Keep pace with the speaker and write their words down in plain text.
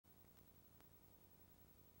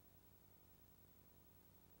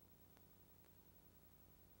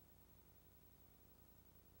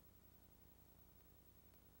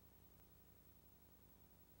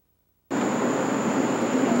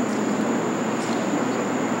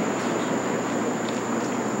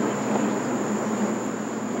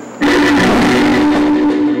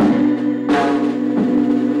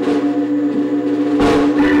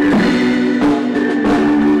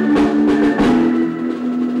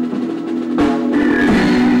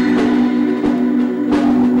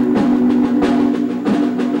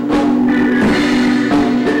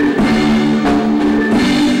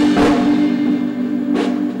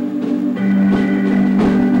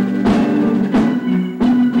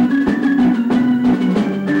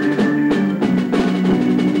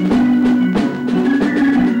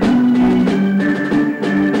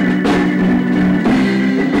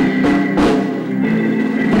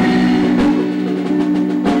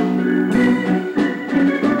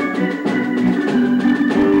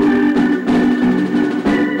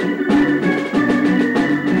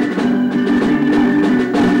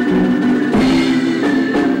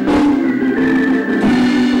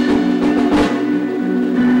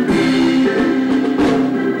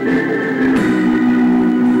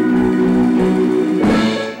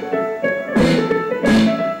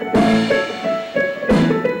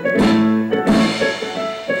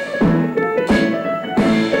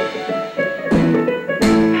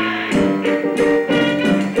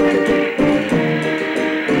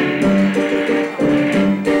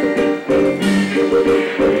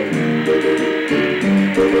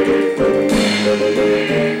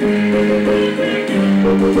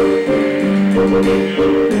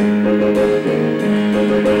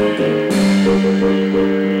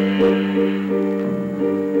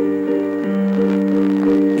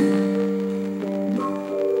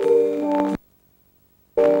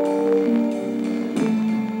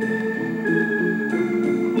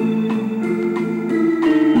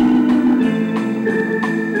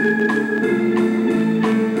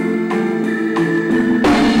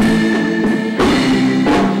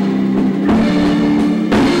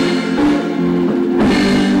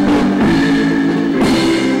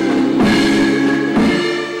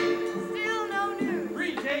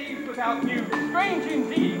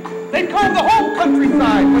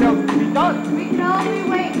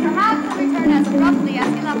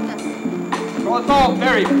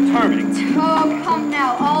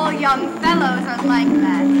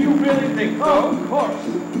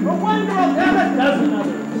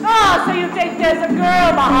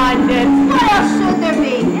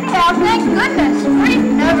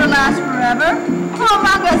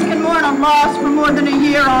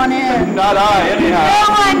Not I, anyhow. No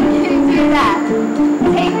one can do that.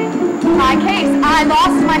 Take my case. I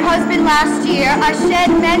lost my husband last year. I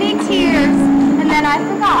shed many tears, and then I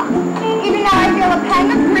forgot. Even now I feel a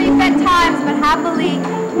pang of grief at times, but happily,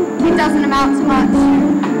 it doesn't amount to much.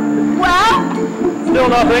 Well? Still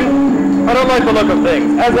nothing. I don't like the look of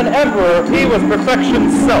things. As an emperor, he was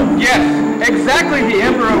perfection's self. Yes, exactly the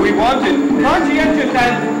emperor we wanted. Conscientious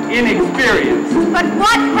and inexperienced. But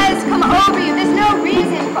what has come over you? There's no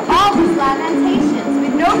reason for all these lamentations.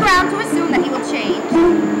 We've no ground to assume that he will change.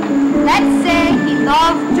 Let's say he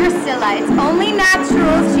loved Drusilla. It's only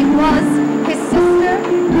natural she was his sister.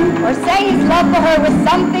 Or say his love for her was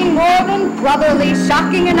something more than brotherly.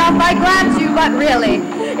 Shocking enough, I grant you, but really,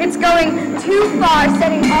 it's going too far,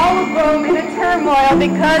 setting all of Rome in a turmoil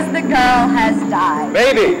because the girl has died.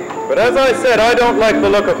 Maybe, but as I said, I don't like the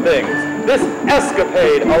look of things. This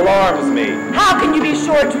escapade alarms me. How can you be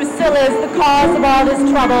sure Drusilla is the cause of all this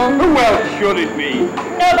trouble? Who else should it be?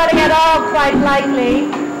 Nobody at all, quite likely.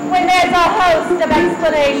 When there's a host of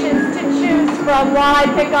explanations to choose from, why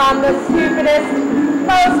pick on the stupidest,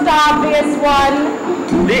 most obvious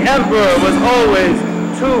one? The emperor was always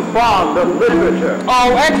too fond of literature.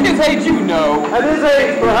 Oh, at his age, you know. At his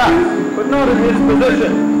age, perhaps, but not in his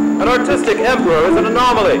position. An artistic emperor is an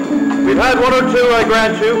anomaly. We've had one or two, I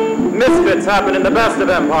grant you. Misfits happen in the best of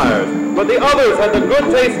empires, but the others had the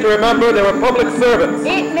good taste to remember they were public servants.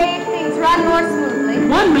 It made things run more smoothly.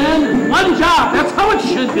 One man, one job. That's how it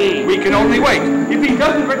should be. We can only wait. If he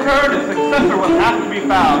doesn't return, a successor will have to be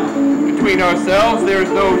found. Between ourselves, there's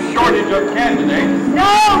no shortage of candidates.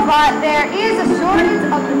 No, but there is a shortage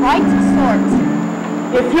of the right sort.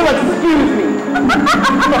 If you'll excuse me.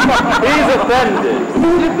 He's offended.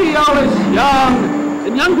 Scipio is young,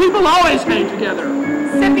 and young people always hang together.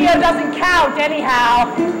 Scipio doesn't count,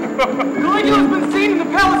 anyhow. Caligula's been seen in the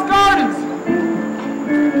palace gardens.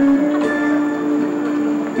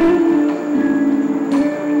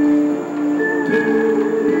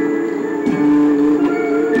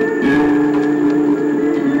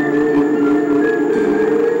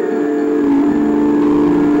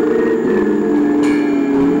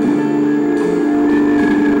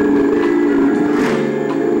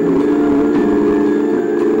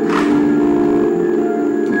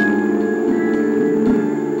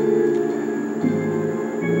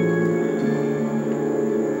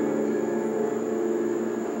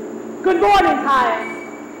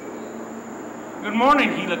 Good morning,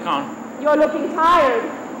 Helicon. You're looking tired.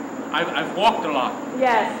 I've walked a lot.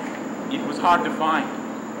 Yes. It was hard to find.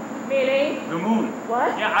 Meaning? The moon.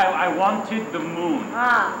 What? Yeah, I wanted the moon.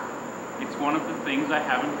 Ah. It's one of the things I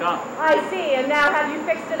haven't got. I see, and now have you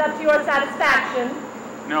fixed it up to your satisfaction?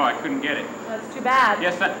 No, I couldn't get it. That's too bad.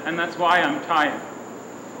 Yes, and that's why I'm tired.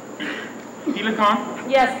 Helicon?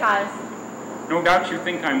 Yes, Caius. No doubt you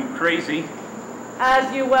think I'm crazy.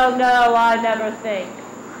 As you well know, I never think.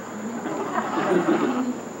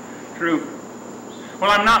 True. Well,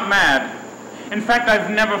 I'm not mad. In fact, I've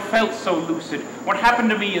never felt so lucid. What happened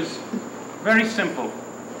to me is very simple.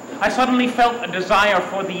 I suddenly felt a desire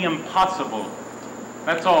for the impossible.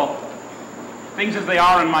 That's all. Things as they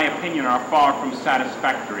are, in my opinion, are far from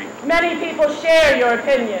satisfactory. Many people share your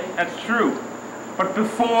opinion. That's true. But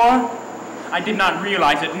before, I did not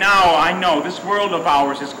realize it. Now I know this world of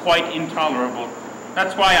ours is quite intolerable.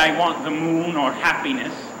 That's why I want the moon, or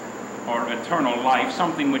happiness, or eternal life,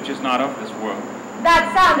 something which is not of this world.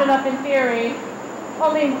 That's sound enough in theory.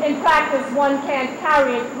 Only in practice one can't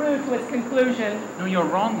carry it through to its conclusion. No, you're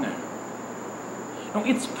wrong there. No,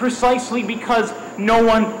 it's precisely because no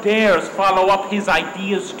one dares follow up his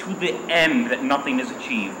ideas to the end that nothing is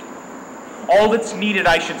achieved. All that's needed,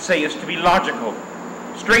 I should say, is to be logical.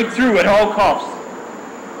 Straight through at all costs.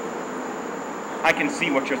 I can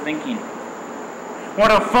see what you're thinking.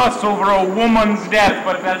 What a fuss over a woman's death,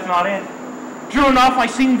 but that's not it. True enough, I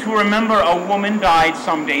seem to remember a woman died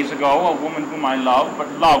some days ago, a woman whom I love,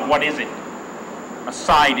 but love, what is it? A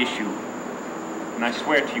side issue. And I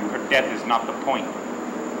swear to you, her death is not the point.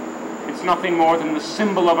 It's nothing more than the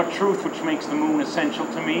symbol of a truth which makes the moon essential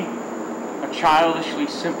to me. A childishly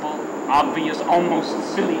simple, obvious, almost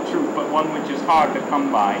silly truth, but one which is hard to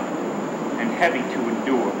come by and heavy to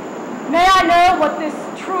endure. May I know what this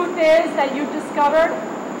truth is that you've discovered?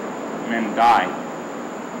 Men die.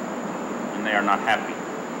 And they are not happy.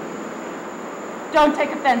 Don't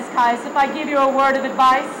take offense, Caius, if I give you a word of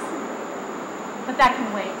advice. But that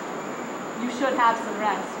can wait. You should have some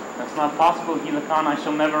rest. That's not possible, Helicon. I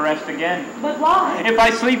shall never rest again. But why? If I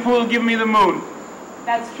sleep, who will give me the moon?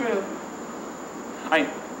 That's true. I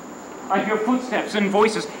hear footsteps and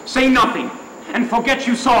voices. Say nothing, and forget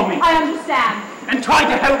you saw me. I understand. And try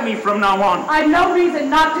to help me from now on. I've no reason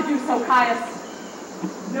not to do so, Caius.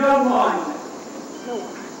 No one.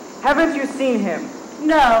 Haven't you seen him?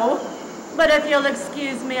 No, but if you'll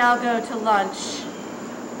excuse me, I'll go to lunch.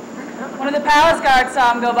 One of the palace guards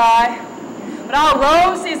saw him go by. But all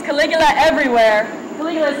Rome sees Caligula everywhere.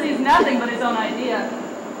 Caligula sees nothing but his own idea.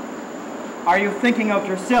 Are you thinking of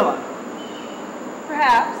Drusilla?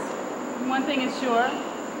 Perhaps. One thing is sure,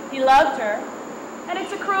 he loved her. And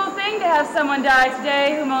it's a cruel thing to have someone die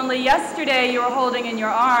today whom only yesterday you were holding in your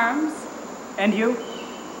arms. And you?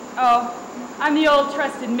 Oh, I'm the old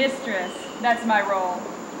trusted mistress. That's my role.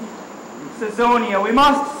 Caesonia, we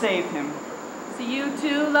must save him. So you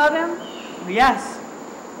too love him? Yes.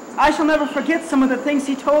 I shall never forget some of the things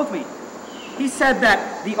he told me. He said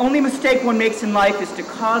that the only mistake one makes in life is to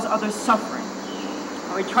cause others suffering.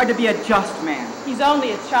 Oh, he tried to be a just man. He's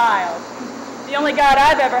only a child. The only God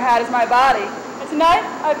I've ever had is my body. And tonight,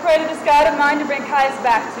 I pray to this God of mine to bring Caius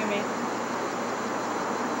back to me.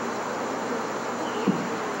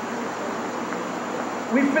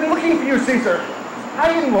 We've been looking for you, Caesar.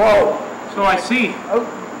 High and low. So I see.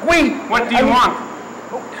 Wait! What do you want?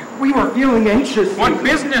 We were feeling anxious. What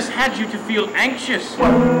business had you to feel anxious?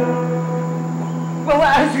 Well,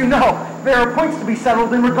 as you know, there are points to be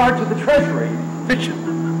settled in regard to the treasury. The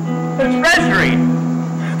treasury?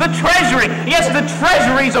 The treasury! Yes, the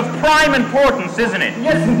treasury's of prime importance, isn't it?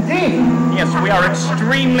 Yes, indeed. Yes, we are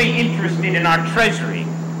extremely interested in our treasury.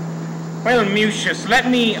 Well, Mucius, let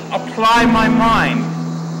me apply my mind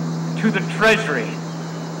to the treasury.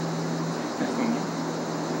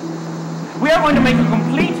 We are going to make a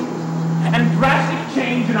complete and drastic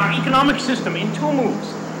change in our economic system in 2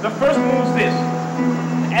 moves. The first move is this.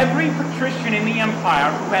 Every patrician in the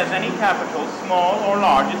empire who has any capital, small or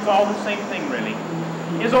large, it's all the same thing really,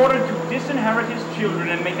 is ordered to disinherit his children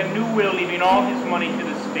and make a new will leaving all his money to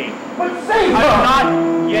the state. But Caesar! I've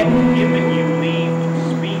not yet given you leave to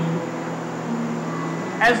speak.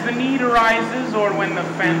 As the need arises or when the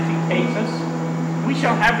fancy takes us, we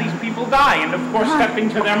shall have these people die and of course step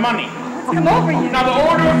into their money. Come over, you. Now the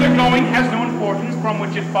order of their going has no importance, from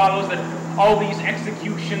which it follows that all these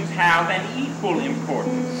executions have an equal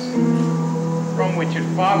importance, from which it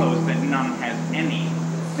follows that none has any.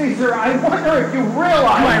 Caesar, I wonder if you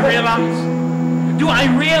realize... Do I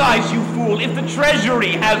realize, you fool? If the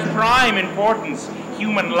treasury has prime importance,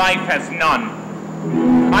 human life has none.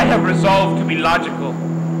 I have resolved to be logical,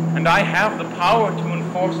 and I have the power to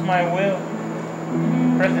enforce my will.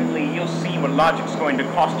 Presently, you'll see what logic's going to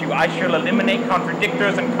cost you. I shall eliminate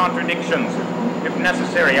contradictors and contradictions. If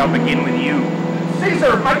necessary, I'll begin with you.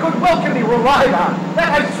 Caesar, my goodwill can be relied on.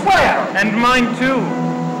 That I swear. And mine too.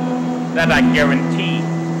 That I guarantee.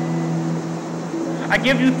 I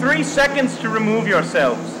give you 3 seconds to remove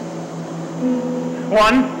yourselves.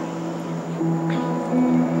 1,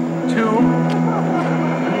 2, 3.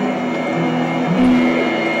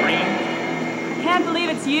 I can't believe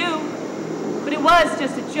it's you. But it was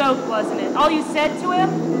just a joke, wasn't it? All you said to him?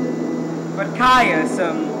 But Caius,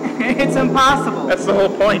 it's impossible. That's the whole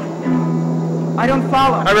point. I don't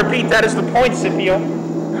follow. I repeat, that is the point, Scipio.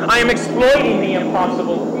 I am exploiting the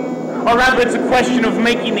impossible. Or rather, it's a question of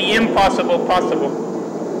making the impossible possible.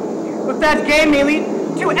 But that game may lead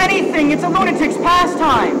to anything. It's a lunatic's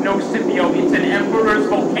pastime. No, Scipio, it's an emperor's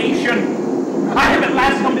vocation. I have at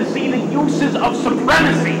last come to see the uses of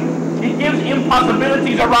supremacy. It gives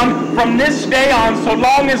impossibilities around from this day on. So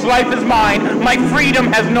long as life is mine, my freedom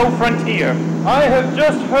has no frontier. I have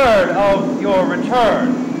just heard of your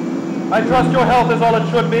return. I trust your health is all it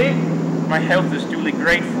should be. My health is duly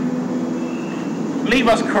grateful. Leave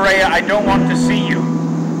us, Correa. I don't want to see you.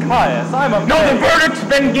 Caius, I'm a No, the verdict's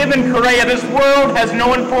been given, Correa. This world has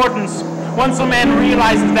no importance. Once a man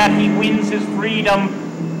realizes that, he wins his freedom.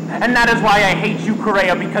 And that is why I hate you,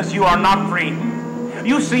 Correa, because you are not free.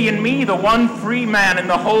 You see in me the one free man in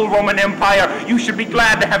the whole Roman Empire. You should be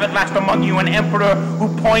glad to have at last among you an emperor who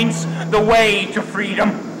points the way to freedom.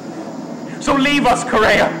 So leave us,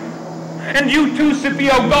 Correa. And you too,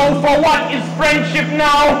 Scipio, go, for what is friendship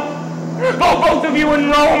now? Go both of you in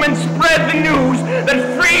Rome and spread the news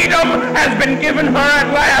that freedom has been given her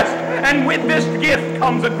at last. And with this gift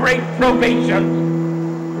comes a great probation.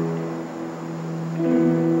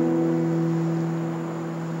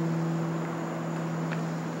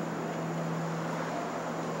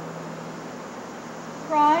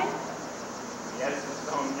 Crying? Yes,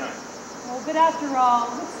 Sonia. Oh, but after all,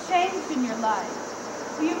 what's changed in your life?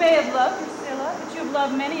 Well, you may have loved Drusilla, but you have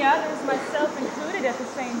loved many others, myself included, at the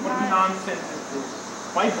same What time. nonsense is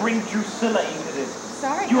this? Why bring Drusilla into this?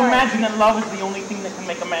 Sorry, Do you Caius. imagine that love is the only thing that can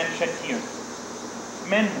make a man shed tears?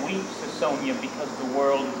 Men weep, Sonia, because the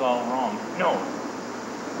world is all wrong. No.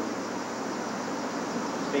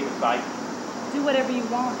 Stay beside me. Do whatever you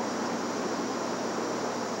want.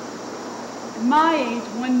 At my age,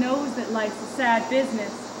 one knows that life's a sad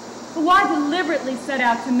business, but why deliberately set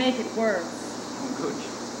out to make it worse? Oh, good.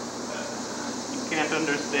 You can't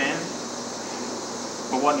understand?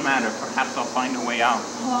 But what matter? Perhaps I'll find a way out.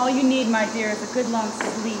 All you need, my dear, is a good long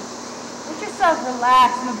sleep. Let yourself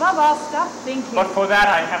relax, and above all, stop thinking. But for that,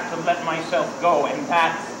 I have to let myself go, and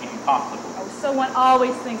that's impossible. Oh, so one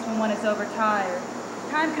always thinks when one is overtired.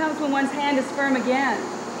 Time comes when one's hand is firm again.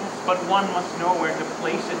 Yes, but one must know where to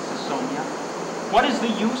place it, Sonia. What is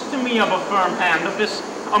the use to me of a firm hand, of this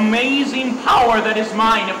amazing power that is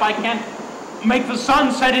mine, if I can't make the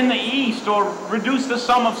sun set in the east, or reduce the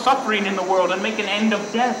sum of suffering in the world, and make an end of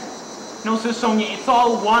death? No, Sonia, it's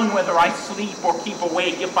all one whether I sleep or keep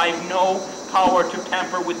awake if I've no power to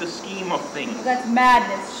tamper with the scheme of things. Well, that's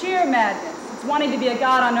madness, sheer madness. It's wanting to be a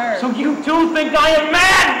god on earth. So you too think I am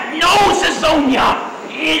mad? No, Sonia!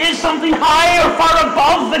 It is something higher, far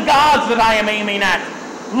above the gods that I am aiming at.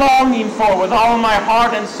 Longing for with all my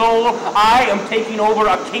heart and soul, I am taking over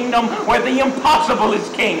a kingdom where the impossible is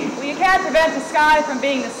king. Well, you can't prevent the sky from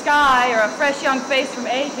being the sky, or a fresh young face from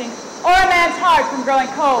aging, or a man's heart from growing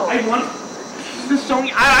cold. I want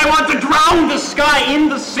to drown the sky in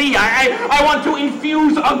the sea. I want to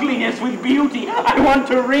infuse ugliness with beauty. I want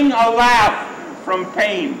to wring a laugh from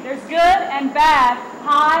pain. There's good and bad,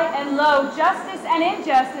 high and low, justice and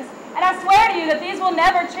injustice, and I swear to you that these will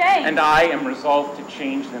never change. And I am resolved to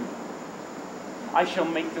change them. I shall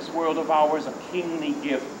make this world of ours a kingly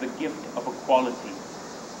gift, the gift of equality.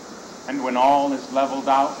 And when all is leveled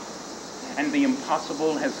out, and the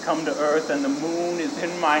impossible has come to earth, and the moon is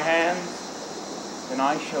in my hands, then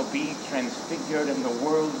I shall be transfigured and the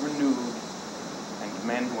world renewed, and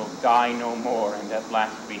men will die no more and at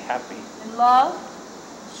last be happy. And love?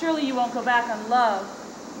 Surely you won't go back on love.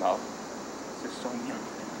 Love? Sonia,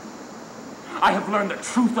 I have learned the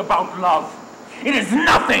truth about love. It is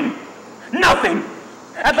nothing. Nothing.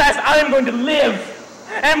 At last I am going to live.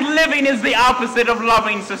 And living is the opposite of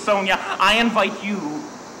loving, Sonia. I invite you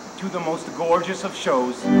to the most gorgeous of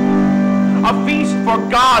shows. A feast for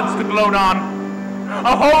gods to gloat on.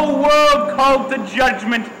 A whole world called to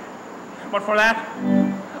judgment. But for that,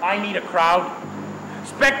 I need a crowd.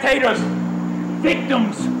 Spectators,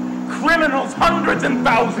 victims, criminals, hundreds and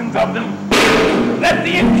thousands of them. Let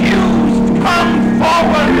the accused come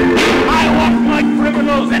forward. I want my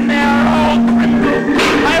criminals, and they are all criminals.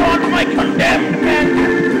 I want my condemned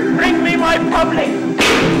men. Bring me my public,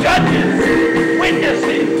 judges,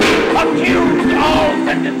 witnesses, accused, all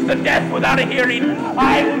sentenced to death without a hearing.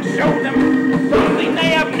 I will show them something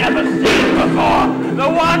they have never seen before. The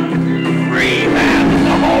one free man in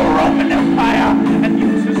the whole Roman Empire. And you,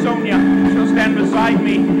 Sonia, shall stand beside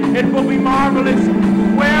me. It will be marvelous.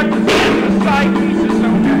 Where to stand beside me,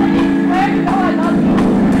 Sonia? Where go? I love you.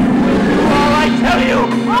 Do all I tell you.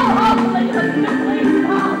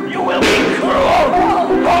 You will be cruel,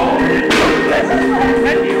 cold, and ruthless,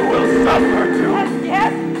 and you will suffer too.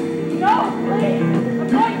 Yes? No, please. I'm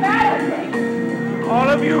going mad, I think. All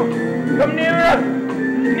of you, come nearer.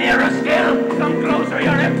 Nearer still. Come closer.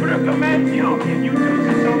 Your emperor commands you. You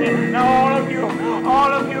too, Sonia. Now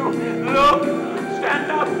all of you, look.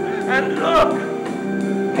 Stand up and look.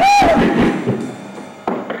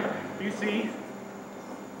 You see?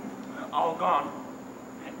 All gone.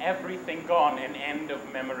 Everything gone. An end of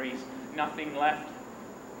memories. Nothing left.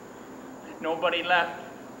 Nobody left.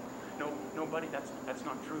 No, nobody. That's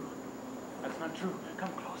not true. That's not true.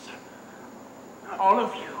 Come closer. All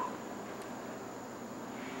of you.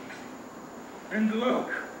 And look.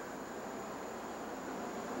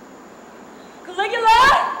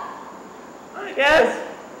 Caligula? Yes.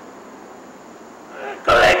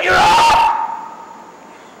 Caligula!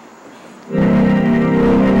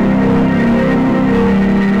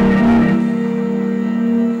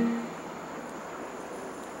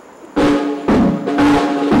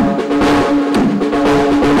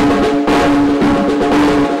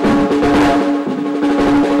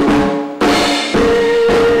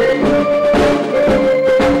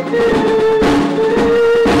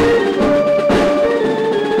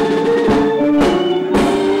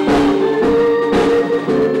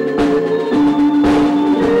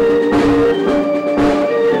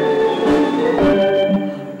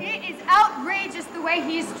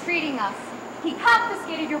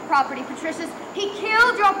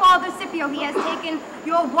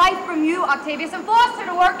 And forced her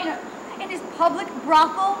to work in his public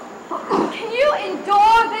brothel. Can you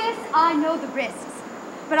endure this? I know the risks,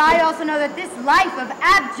 but I also know that this life of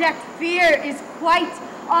abject fear is quite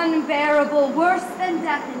unbearable, worse than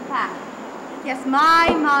death in fact. Yes, my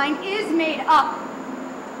mind is made up.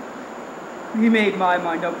 He made my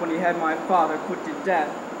mind up when he had my father put to death.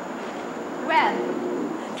 Well,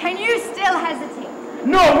 can you still hesitate?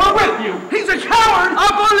 No, we're with you. He's a coward. A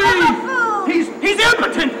bully. He's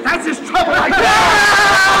impotent. That's his trouble.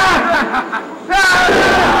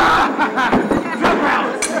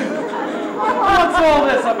 What's all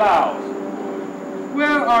this about?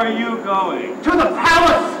 Where are you going? To the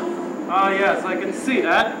palace. Ah, yes, I can see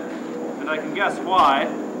that, and I can guess why.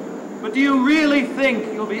 But do you really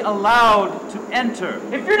think you'll be allowed to enter?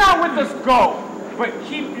 If you're not with us, go. But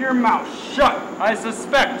keep your mouth shut. I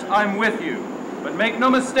suspect I'm with you, but make no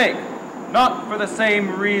mistake, not for the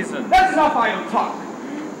same reason. That's enough idle talk.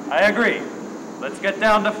 I agree. Let's get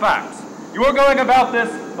down to facts. You're going about this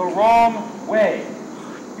the wrong way.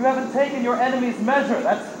 You haven't taken your enemy's measure.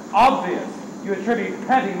 That's obvious. You attribute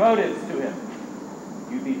petty motives to him.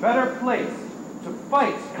 You'd be better placed to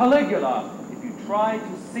fight Caligula if you try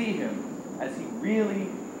to see him as he really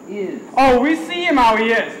is. Oh, we see him how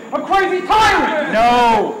he is. A crazy tyrant.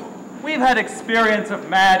 No. We've had experience of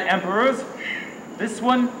mad emperors. This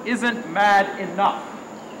one isn't mad enough.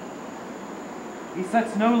 He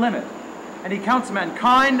sets no limit, and he counts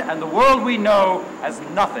mankind and the world we know as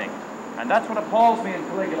nothing. And that's what appalls me in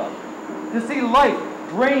Caligula. To see life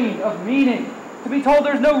drained of meaning, to be told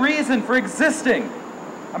there's no reason for existing.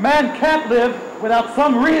 A man can't live without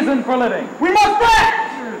some reason for living. We must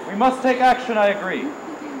act! We must take action, I agree.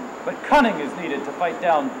 But cunning is needed to fight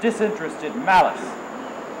down disinterested malice.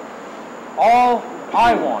 All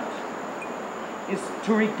I want is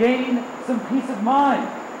to regain some peace of mind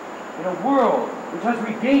in a world which has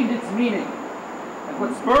regained its meaning. And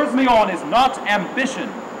what spurs me on is not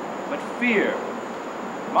ambition, but fear.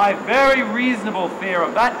 My very reasonable fear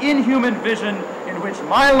of that inhuman vision in which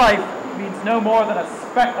my life means no more than a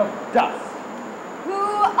speck of dust. Who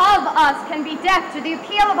of us can be deaf to the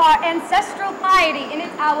appeal of our ancestral piety in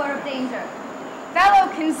its hour of danger?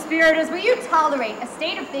 Fellow conspirators, will you tolerate a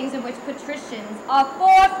state of things in which patricians are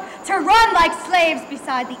forced to run like slaves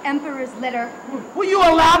beside the emperor's litter? Will you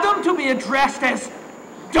allow them to be addressed as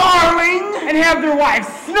darling and have their wives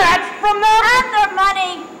snatched from them? And their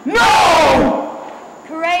money! No!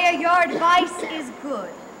 Correa, your advice is good,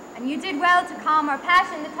 and you did well to calm our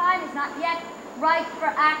passion. The time is not yet ripe for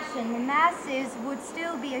action. The masses would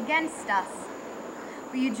still be against us.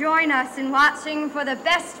 Will you join us in watching for the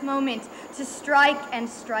best moment to strike and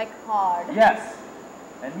strike hard? Yes,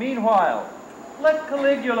 and meanwhile, let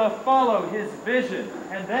Caligula follow his vision,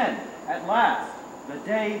 and then, at last, the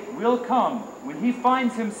day will come when he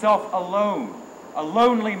finds himself alone, a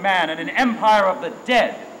lonely man in an empire of the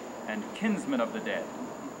dead and kinsmen of the dead.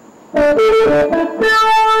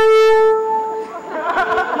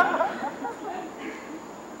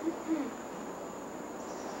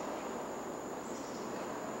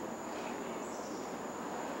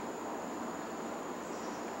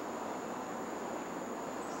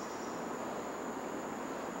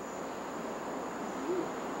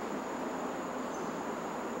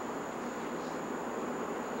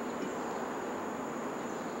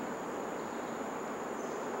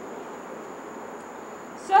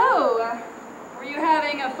 Were you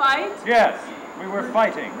having a fight? Yes, we were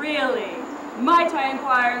fighting. Really? Might I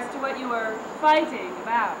inquire as to what you were fighting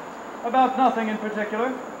about? About nothing in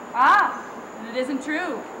particular. Ah, and it isn't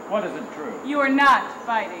true. What isn't true? You are not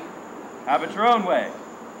fighting. Have it your own way.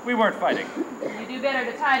 We weren't fighting. You do better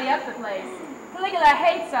to tidy up the place. Caligula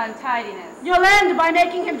hates untidiness. You'll end by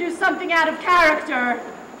making him do something out of character.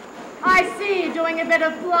 I see, doing a bit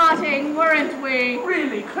of plotting, weren't we?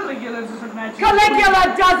 Really, Caligula's imagination.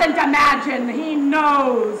 Caligula doesn't imagine, he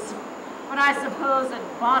knows. But I suppose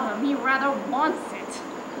at bottom he rather wants it.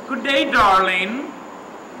 Good day, darling.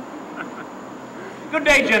 Good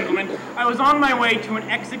day, gentlemen. I was on my way to an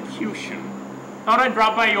execution. Thought I'd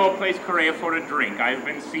drop by your place, Correa, for a drink. I've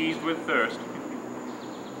been seized with thirst.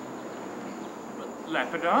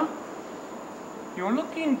 Lepida? You're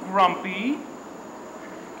looking grumpy.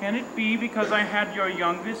 Can it be because I had your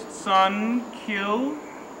youngest son killed?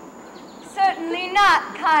 Certainly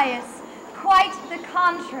not, Caius. Quite the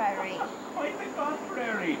contrary. Quite the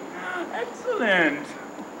contrary. Excellent.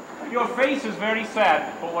 Your face is very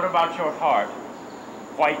sad, but what about your heart?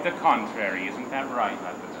 Quite the contrary, isn't that right,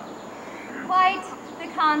 Lepida? Quite the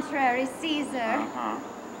contrary, Caesar. Uh-huh.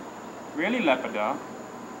 Really, Lepida?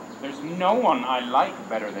 There's no one I like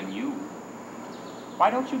better than you. Why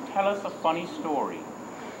don't you tell us a funny story?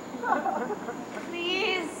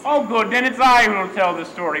 Please. Oh, good. Then it's I who will tell the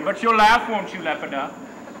story. But you'll laugh, won't you, Lepida?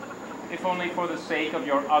 If only for the sake of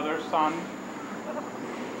your other son.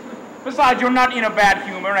 Besides, you're not in a bad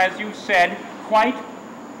humor, as you said. Quite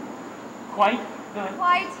the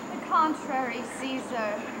contrary,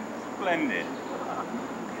 Caesar. Splendid.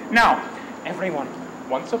 Now, everyone,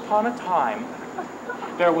 once upon a time,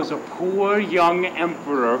 there was a poor young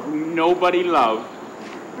emperor whom nobody loved.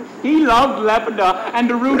 He loved Lepida, and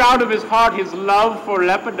to root out of his heart his love for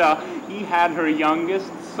Lepida, he had her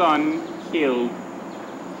youngest son killed.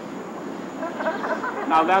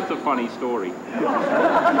 Now that's a funny story.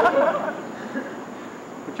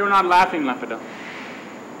 But you're not laughing, Lepida.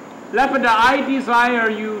 Lepida, I desire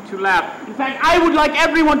you to laugh. In fact, I would like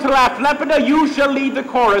everyone to laugh. Lepida, you shall lead the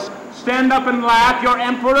chorus. Stand up and laugh. Your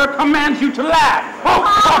emperor commands you to laugh.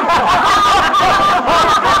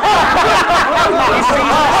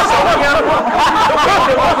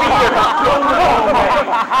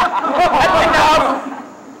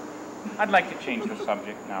 Enough. I'd like to change the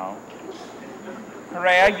subject now.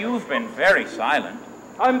 Correa, you've been very silent.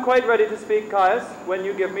 I'm quite ready to speak, Caius, when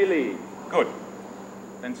you give me leave. Good.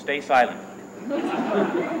 Then stay silent.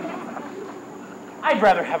 I'd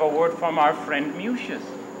rather have a word from our friend Mucius.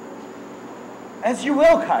 As you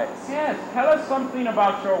will, Caius. Yes, tell us something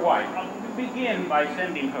about your wife. I'll begin by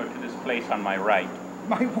sending her to this place on my right.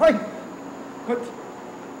 My wife? But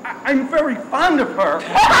I'm very fond of her.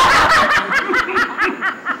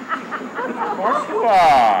 Of course you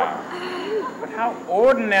are. But how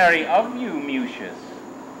ordinary of you, Mucius.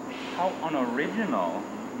 How unoriginal.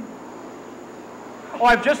 Oh,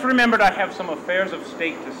 I've just remembered I have some affairs of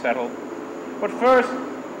state to settle. But first,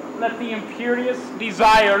 let the imperious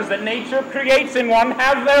desires that nature creates in one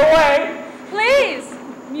have their way. Please,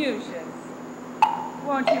 Mucius,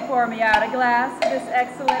 won't you pour me out a glass of this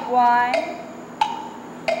excellent wine?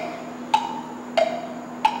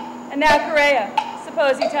 And now, Correa,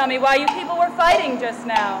 suppose you tell me why you people were fighting just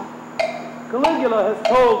now. Caligula has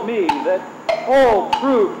told me that all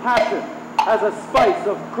true passion has a spice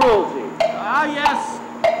of cruelty. Ah, yes.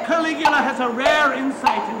 Caligula has a rare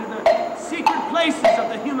insight into the secret places of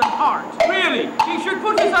the human heart. Really, he should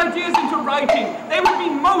put his ideas into writing. They would be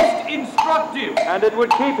most instructive. And it would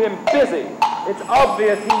keep him busy. It's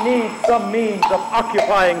obvious he needs some means of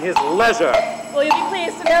occupying his leisure. Well, you'll be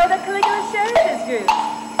pleased to know that Caligula shares his views.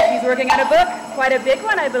 He's working on a book, quite a big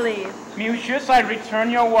one, I believe. Mucius, I return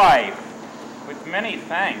your wife with many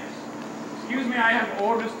thanks. Excuse me, I have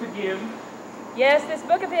orders to give. Yes, this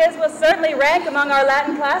book of his will certainly rank among our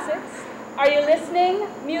Latin classics. Are you listening,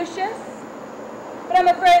 Mucius? But I'm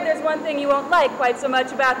afraid there's one thing you won't like quite so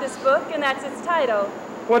much about this book, and that's its title.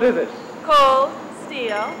 What is it? Cold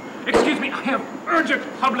Steel. Excuse me, I have urgent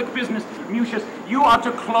public business. Mucius, you ought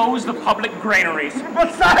to close the public granaries.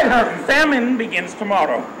 But sire, Famine begins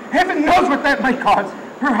tomorrow. heaven knows what that might cause.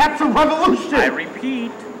 Perhaps a revolution. I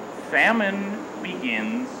repeat, famine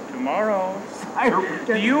begins tomorrow. Sire,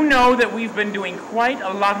 Do you know that we've been doing quite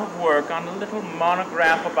a lot of work on a little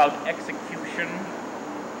monograph about execution?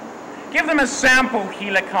 Give them a sample,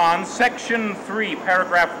 Helicon, section 3,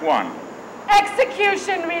 paragraph 1.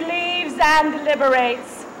 Execution relieves and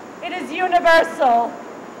liberates. It is universal,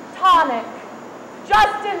 tonic,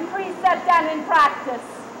 just in precept and in practice.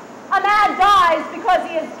 A man dies because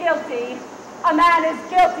he is guilty. A man is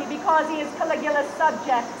guilty because he is Caligula's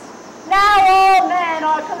subject. Now all men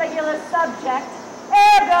are Caligula's subject.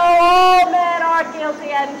 Ergo, all men are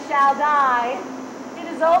guilty and shall die. It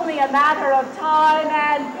is only a matter of time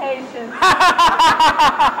and patience.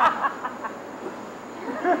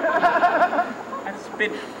 That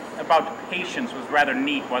bit about patience was rather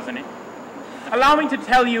neat, wasn't it? Allow me to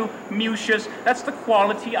tell you, Mucius, that's the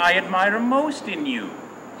quality I admire most in you.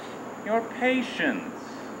 Your patience.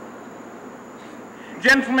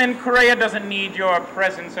 Gentlemen, Correa doesn't need your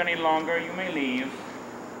presence any longer. You may leave.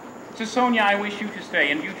 To Sonia, I wish you to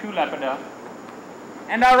stay, and you too, Lepida.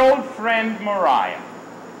 And our old friend, Mariah.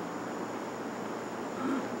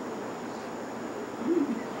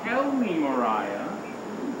 Tell me, Mariah,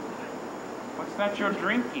 what's that you're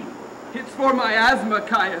drinking? It's for my asthma,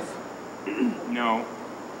 Caius. No,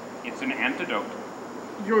 it's an antidote.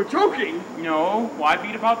 You're joking. No, why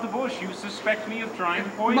beat about the bush? You suspect me of trying to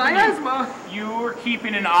poison My you. asthma. You're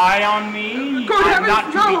keeping an eye on me. Good I'm heavens,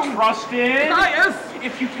 not to no. be trusted. Caius.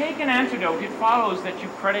 If you take an antidote, it follows that you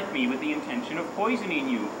credit me with the intention of poisoning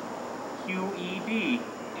you. QED.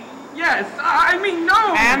 Yes, I mean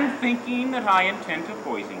no. And thinking that I intend to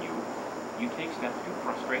poison you, you take steps to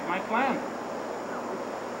frustrate my plan.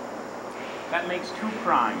 That makes 2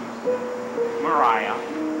 crimes, Mariah,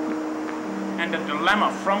 and a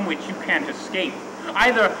dilemma from which you can't escape.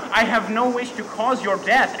 Either I have no wish to cause your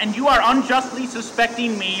death, and you are unjustly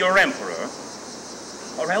suspecting me, your emperor,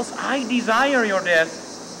 or else I desire your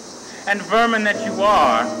death, and vermin that you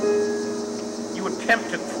are, you attempt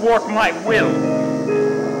to thwart my will.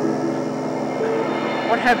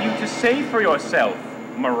 What have you to say for yourself,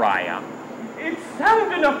 Mariah? It's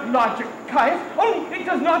sound enough logic, Caius, only it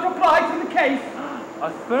does not apply to the case.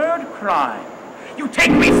 A 3rd crime. You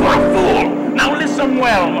take me for a fool! Now listen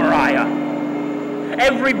well, Mariah.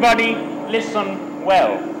 Everybody listen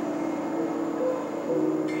well.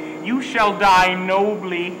 You shall die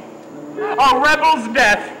nobly. A rebel's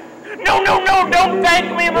death. No, don't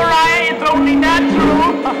thank me, Mariah. It's only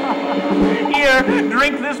natural. Here,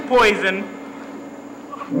 drink this poison.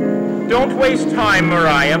 Don't waste time,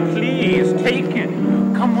 Mariah. Please, take it.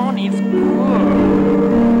 Come on, it's good.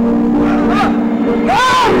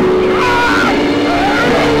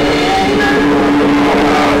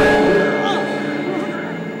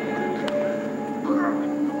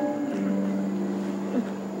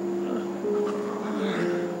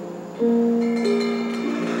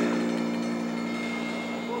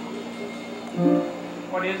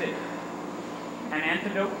 What is it? An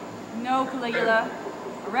antidote? No, Caligula.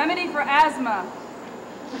 A remedy for asthma.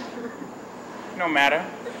 No matter.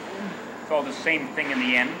 It's all the same thing in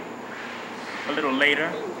the end. A little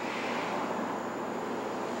later.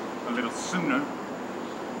 A little sooner.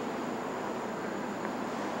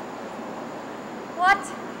 What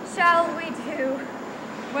shall we do?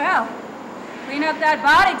 Well, clean up that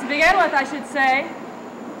body to begin with, I should say.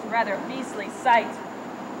 It's a rather beastly sight.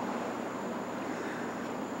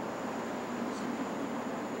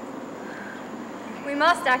 We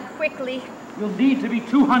must act quickly. You'll need to be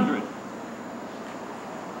 200.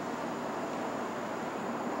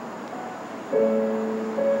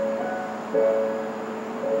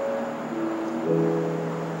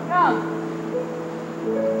 Come,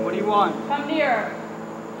 What do you want? come nearer.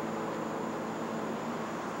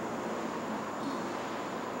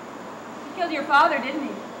 He killed your father, didn't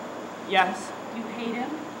he? Yes. You hate him?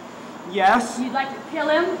 Yes. You'd like to kill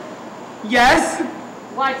him? Yes.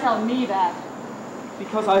 Why tell me that?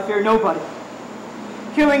 Because I fear nobody.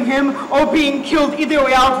 Killing him or being killed, either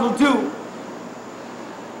way out will do.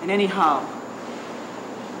 And anyhow,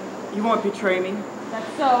 you won't betray me.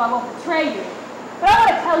 That's so, I won't betray you. But I want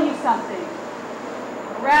to tell you something.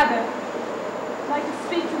 Or rather, I'd like to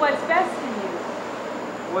speak to what's best in you.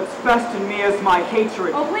 What's best in me is my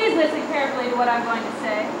hatred. Oh, please listen carefully to what I'm going to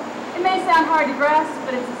say. It may sound hard to grasp,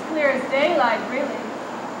 but it's as clear as daylight, really.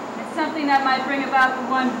 It's something that might bring about the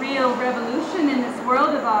one real revolution in this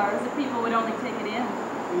world of ours, if people would only take it in.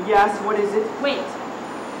 Yes, what is it? Wait.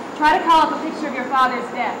 Try to call up a picture of your father's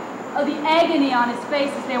death. Oh, the agony on his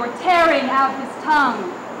face as they were tearing out his tongue.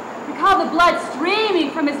 Recall the blood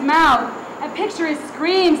streaming from his mouth, and picture his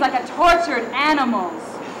screams like a tortured animal's.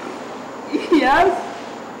 Yes?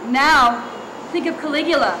 Now, think of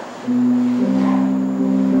Caligula.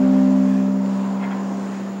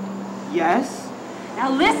 Yes? Now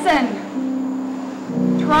listen.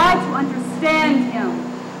 Try to understand him.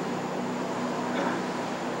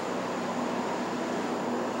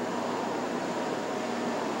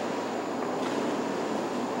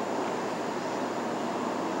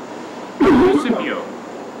 Scipio.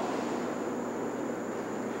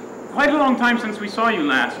 Quite a long time since we saw you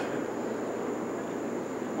last.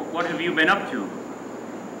 What have you been up to?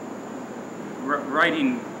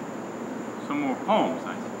 Writing some more poems,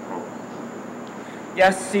 I suppose.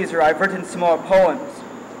 Yes, Caesar, I've written some more poems.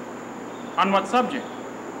 On what subject?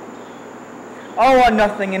 Oh, on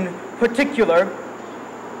nothing in particular.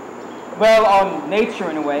 Well, on nature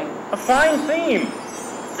in a way. A fine theme,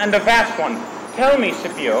 and a vast one. Tell me,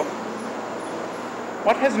 Scipio,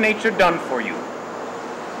 what has nature done for you?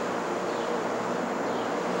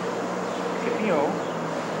 Scipio,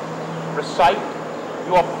 recite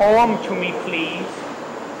your poem to me, please.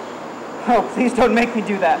 Oh, please don't make me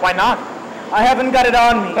do that. Why not? I haven't got it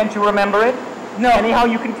on me. Can't you remember it? No. Anyhow,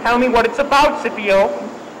 you can tell me what it's about, Scipio.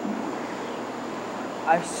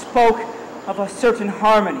 I spoke of a certain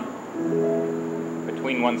harmony.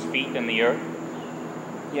 Between one's feet and the earth?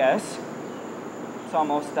 Yes, it's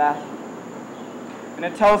almost that. And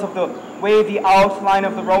it tells of the wavy outline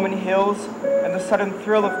of the Roman hills and the sudden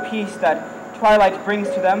thrill of peace that twilight brings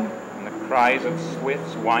to them. And the cries of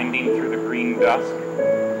swifts winding through the green dusk?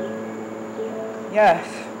 Yes.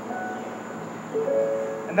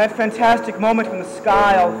 And that fantastic moment when the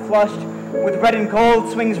sky, all flushed with red and gold,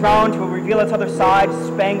 swings round to reveal its other side,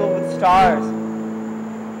 spangled with stars.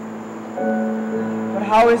 But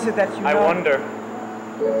how is it that you know? I wonder.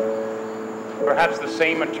 Perhaps the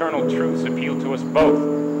same eternal truths appeal to us both.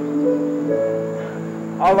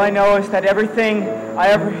 All I know is that everything I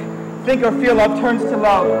ever think or feel of turns to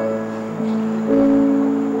love.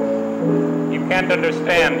 You can't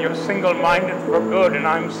understand. You're single-minded for good, and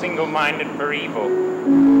I'm single-minded for evil.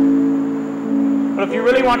 But if you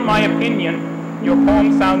really want my opinion, your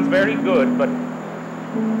poem sounds very good, but...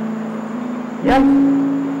 Yep.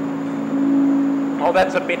 Oh,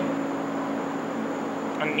 that's a bit...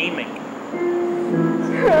 anemic.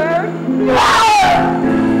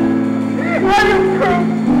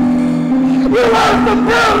 You lost the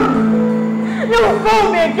brute! You fooled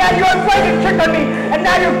me again! You are playing a trick on me! And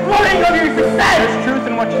now you're gloating over your success! There's truth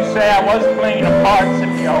in what you say. I was playing a part,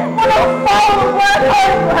 Scipio. What a foul black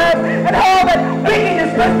heart you have! And how that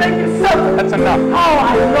wickedness must make you suffer! That's enough. How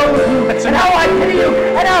I loathe you! And how I pity you!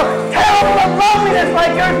 And how terrible a loneliness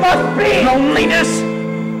like yours must be! Loneliness?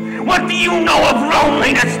 What do you know of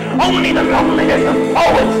loneliness? Only the loneliness of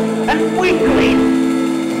poets and weaklings.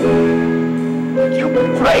 You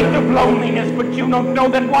prate of loneliness, but you don't know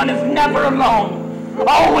that one is never alone.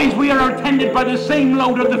 Always we are attended by the same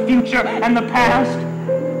load of the future and the past.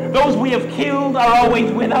 Those we have killed are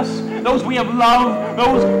always with us. Those we have loved,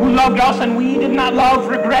 those who loved us and we did not love,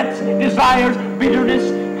 regrets, desires,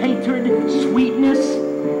 bitterness, hatred, sweetness,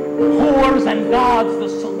 whores and gods, the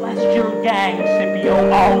celestial gang,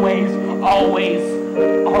 Scipio, always, always,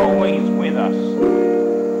 always with us.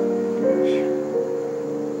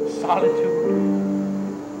 Solitude.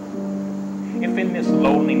 If in this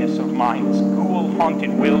loneliness of mine, this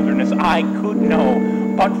ghoul-haunted wilderness, I could know,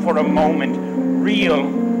 but for a moment,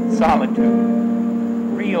 real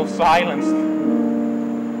solitude, real silence,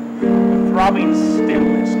 the throbbing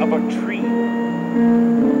stillness of a tree.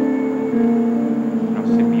 No,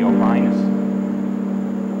 Scipio, mine is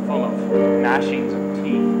full of gnashings of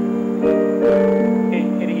teeth,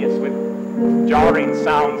 hideous with jarring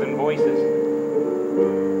sounds and voices.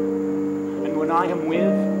 And when I am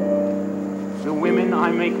with the women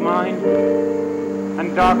I make mine,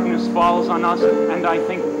 and darkness falls on us, and I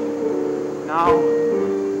think, now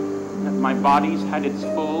that my body's had its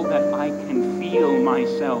full, that I can feel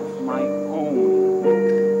myself, my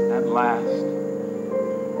own, at last,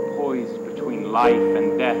 poised between life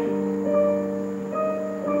and death.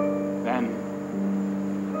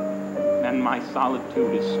 Then my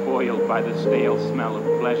solitude is spoiled by the stale smell of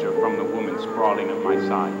pleasure from the woman sprawling at my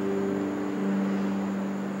side.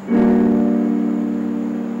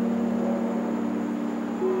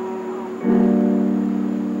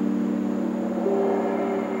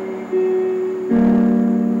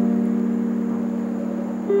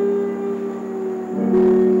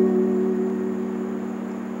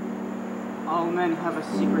 Have a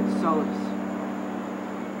secret solace.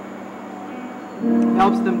 It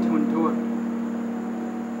helps them to endure.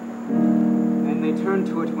 And they turn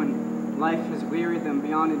to it when life has wearied them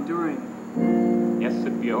beyond enduring. Yes,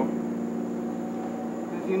 Scipio.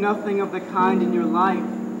 Have you nothing of the kind in your life?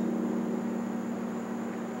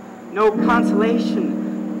 No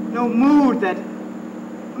consolation, no mood that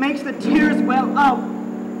makes the tears well up,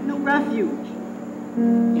 no refuge.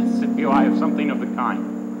 Yes, Scipio, I have something of the kind.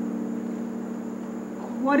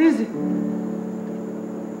 What is it?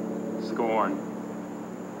 Scorn.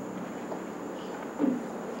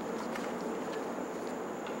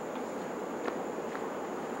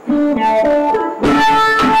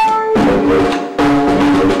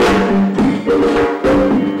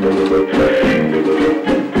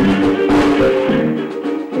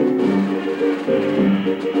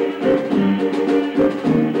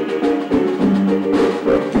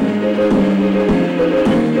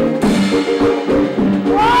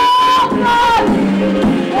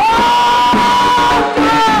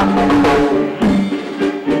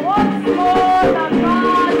 Once more the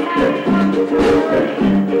gods have come to earth.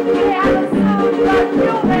 They have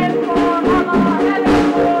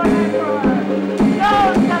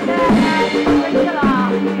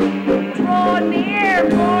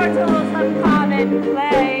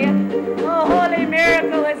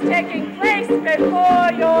taking place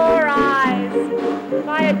before your eyes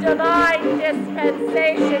by a divine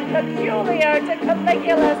dispensation peculiar to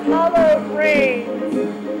Caligula's hallowed brains.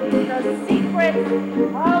 The secrets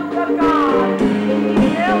of the gods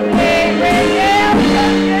will be revealed to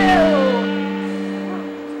you.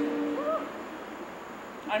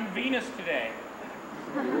 I'm Venus today.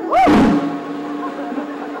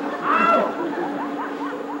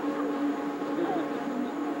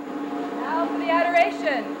 Now for the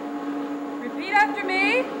adoration. Repeat after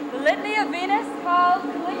me the litany of Venus called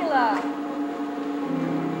Caligula.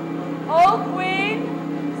 O Queen,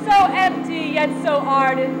 so empty yet so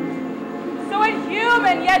ardent, so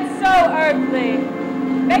inhuman yet so earthly,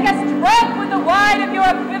 make us drunk with the wine of your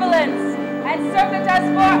equivalence, and surfeit us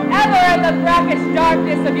forever in the brackish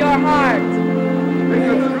darkness of your heart. Make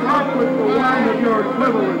us drunk with the wine of your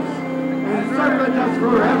equivalence, and surfeit us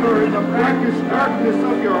forever in the brackish darkness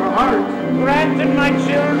of your heart. Granted, my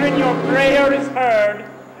children, your prayer is heard.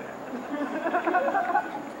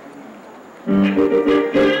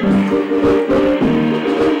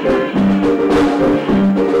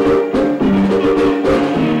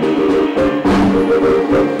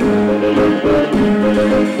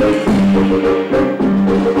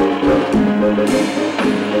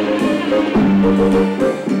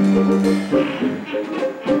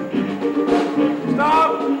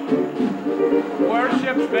 Stop!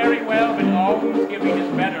 Worship's very well, but almsgiving is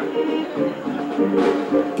better.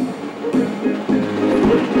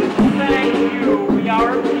 Thank you, we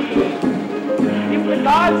are appeased. If the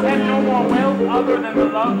gods had no more wealth other than the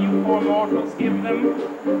love you poor mortals give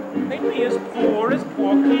them, they'd be as poor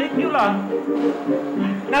Caligula.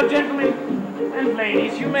 Now, gentlemen and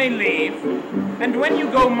ladies, you may leave. And when you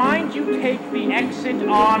go, mind you take the exit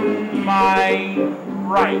on my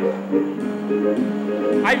right.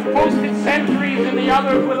 I've posted sentries and the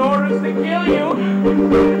others with orders to kill you.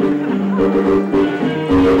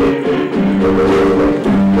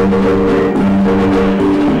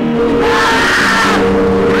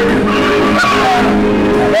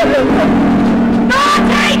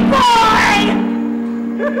 Naughty boy!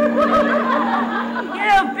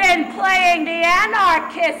 You've been playing the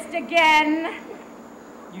anarchist again.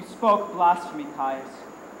 You spoke blasphemy, Caius.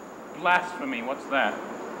 Blasphemy, what's that?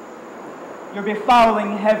 You're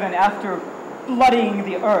befouling heaven after bloodying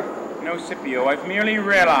the earth. No, Scipio, I've merely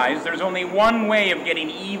realized there's only one way of getting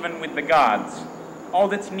even with the gods. All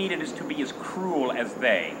that's needed is to be as cruel as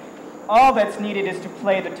they. All that's needed is to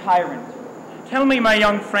play the tyrant. Tell me, my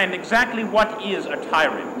young friend, exactly what is a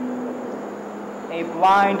tyrant? A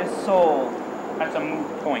blind soul. That's a moot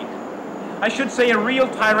point. I should say a real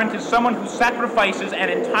tyrant is someone who sacrifices an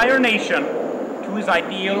entire nation to his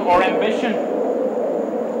ideal or ambition.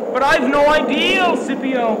 But I've no ideal,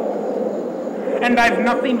 Scipio. And I've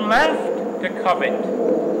nothing left to covet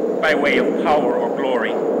by way of power or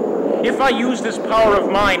glory. If I use this power of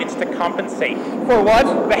mine, it's to compensate. For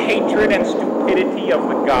what? The hatred and stupidity of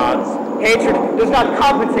the gods. Hatred does not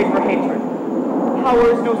compensate for hatred.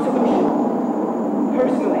 Power is no solution.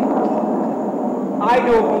 Personally, I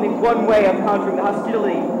know of only one way of countering the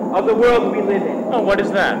hostility of the world we live in. Oh, what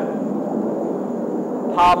is that?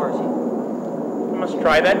 Poverty. I must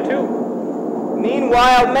try that too.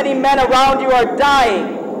 Meanwhile, many men around you are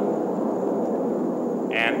dying.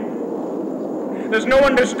 And? There's no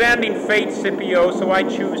understanding fate, Scipio, so I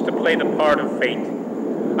choose to play the part of fate.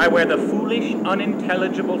 I wear the foolish,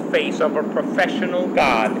 unintelligible face of a professional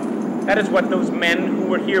god. That is what those men who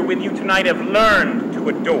were here with you tonight have learned to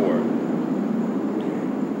adore.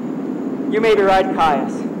 You may be right,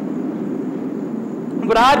 Caius.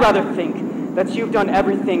 But I'd rather think that you've done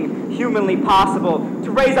everything humanly possible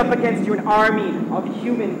to raise up against you an army of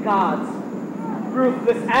human gods.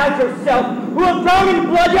 Ruthless as yourself, who will drown in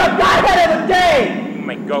blood your godhead of a day! You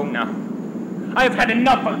may go now. I have had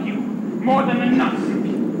enough of you. More than enough.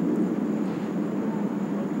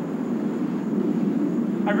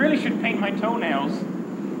 I really should paint my toenails.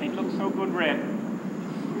 They look so good red.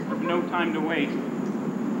 I've no time to wait.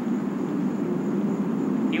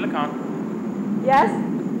 Helicon. Yes?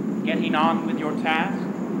 Getting on with your task?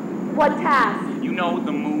 What task? You know,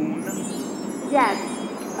 the moon. Yes.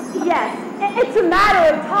 Yes. It's a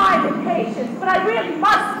matter of time and patience, but I really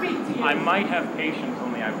must speak to you. I might have patience,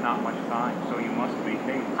 only I've not much time, so you must be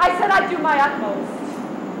patient. I said I'd do my utmost.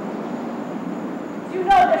 Do you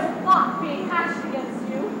know there's a plot being hatched against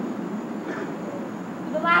you?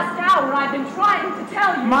 For the last hour, I've been trying to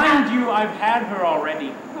tell you. Mind you, I've had her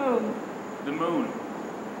already. Whom? The moon.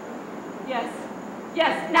 Yes.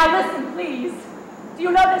 Yes. Now listen, please. Do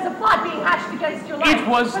you know there's a plot being hatched against your life? It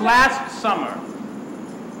was last summer.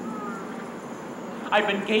 I've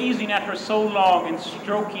been gazing at her so long and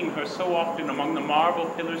stroking her so often among the marble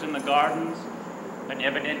pillars in the gardens that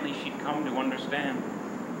evidently she'd come to understand.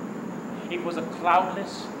 It was a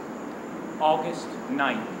cloudless August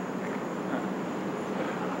night.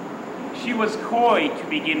 She was coy to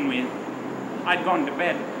begin with. I'd gone to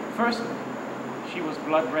bed. First, she was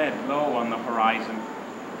blood red, low on the horizon.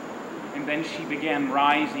 And then she began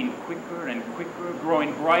rising quicker and quicker,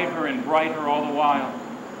 growing brighter and brighter all the while.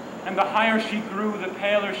 And the higher she grew, the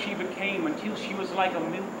paler she became, until she was like a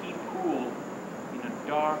milky pool in a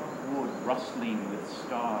dark wood rustling with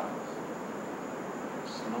stars.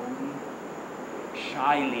 Slowly,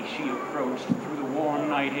 shyly she approached through the warm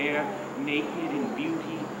night air, naked in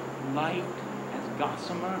beauty, light as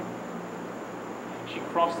gossamer. She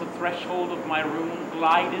crossed the threshold of my room,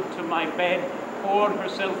 glided to my bed, poured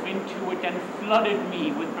herself into it, and flooded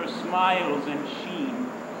me with her smiles and sheen.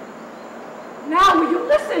 Now will you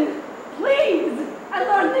listen, please, and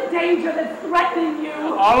learn the danger that's threatening you?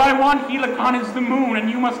 All I want, Helicon, is the moon, and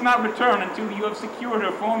you must not return until you have secured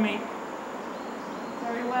her for me.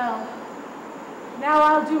 Very well. Now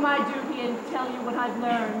I'll do my duty and tell you what I've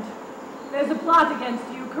learned. There's a plot against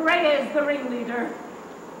you. Correa is the ringleader.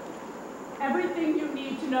 Everything you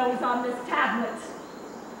need to know is on this tablet.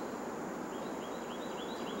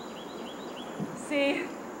 See?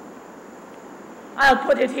 I'll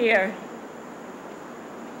put it here.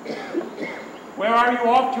 Where are you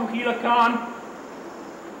off to, Helicon?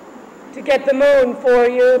 To get the moon for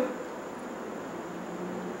you.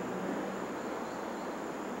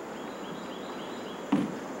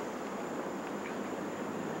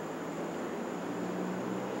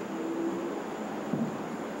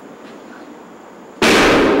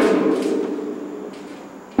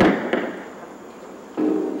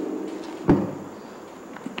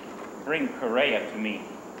 Bring Correa to me.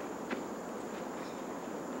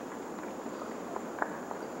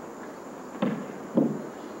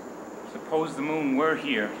 Suppose the moon were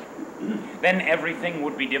here, then everything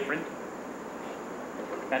would be different.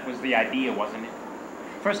 That was the idea, wasn't it?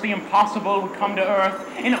 First the impossible would come to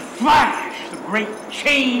earth. In a flash, the great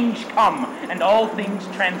change come, and all things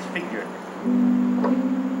transfigured.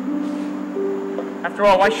 After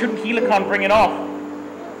all, why shouldn't Helicon bring it off?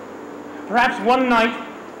 Perhaps one night,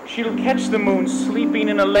 she'll catch the moon sleeping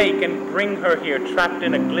in a lake and bring her here trapped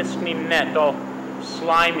in a glistening net, all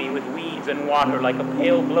slimy with weeds and water, like a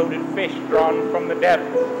pale bloated fish drawn from the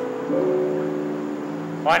depths.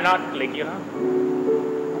 Why not, Caligula?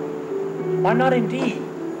 Why not indeed?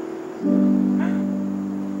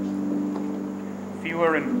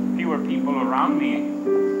 Fewer and fewer people around me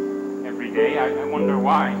every day. I wonder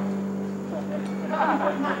why.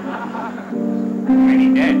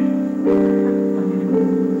 Many dead.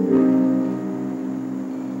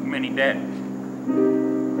 Many dead.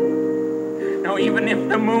 No, even if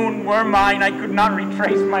the moon were mine, I could not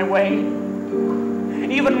retrace my way.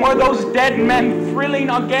 Even were those dead men thrilling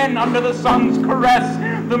again under the sun's caress,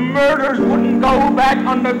 the murders wouldn't go back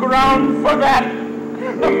underground for that.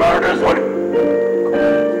 The murders would...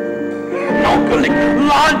 No,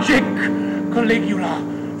 logic, Caligula.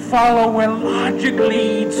 Follow where logic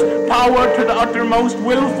leads. Power to the uttermost,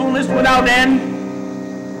 willfulness without end.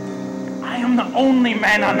 I am the only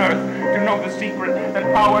man on earth to know the secret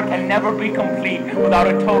that power can never be complete without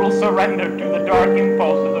a total surrender to the dark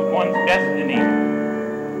impulses of one's destiny.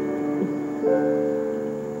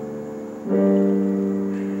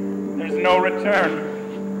 There's no return.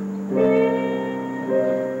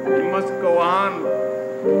 You must go on.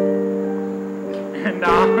 And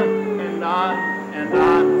on, and on, and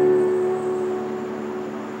on.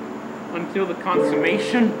 Until the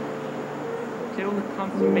consummation. Till the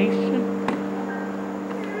consummation.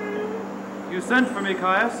 You sent for me,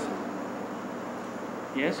 Caius?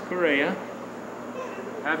 Yes, Correa.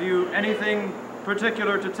 Have you anything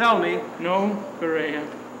particular to tell me? No, Correa.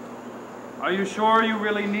 Are you sure you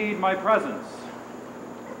really need my presence?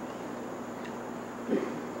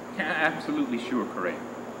 Yeah, absolutely sure, Correa.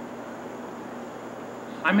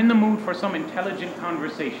 I'm in the mood for some intelligent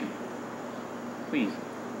conversation. Please.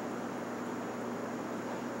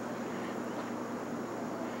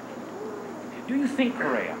 Do you think,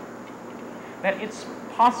 Correa, that it's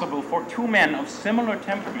possible for two men of similar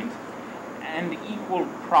temperament and equal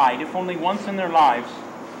pride, if only once in their lives,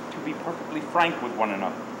 to be perfectly frank with one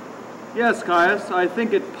another? Yes, Caius, I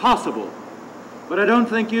think it possible, but I don't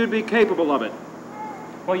think you'd be capable of it.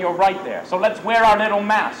 Well, you're right there. So let's wear our little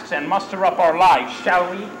masks and muster up our lives,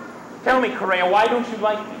 shall we? Tell me, Correa, why don't you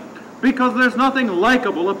like me? Because there's nothing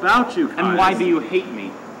likable about you, Caius. And why do you hate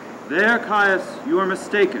me? There, Caius, you are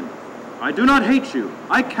mistaken. I do not hate you.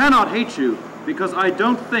 I cannot hate you because I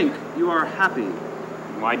don't think you are happy.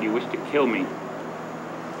 Why do you wish to kill me?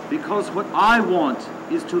 Because what I want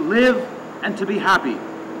is to live and to be happy.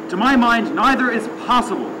 To my mind, neither is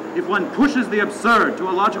possible if one pushes the absurd to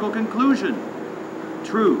a logical conclusion.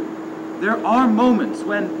 True, there are moments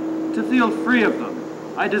when, to feel free of them,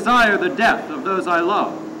 I desire the death of those I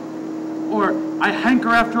love. Or I hanker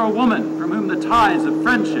after a woman from whom the ties of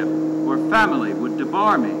friendship or family would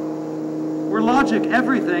debar me. Were logic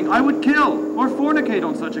everything, I would kill or fornicate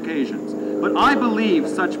on such occasions. But I believe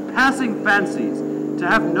such passing fancies to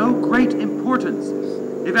have no great importance.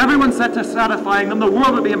 If everyone set to satisfying them, the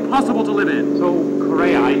world would be impossible to live in. So,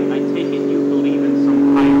 Correa, I take it you believe in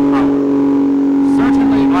some higher power.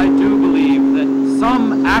 Certainly I do believe that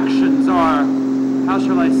some actions are, how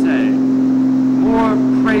shall I say, more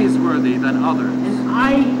praiseworthy than others. And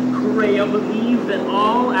I, Correa, believe that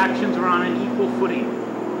all actions are on an equal footing.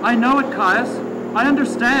 I know it, Caius. I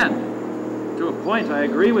understand. To a point, I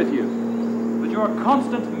agree with you. But you're a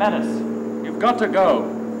constant menace. You've got to go.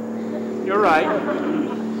 You're right.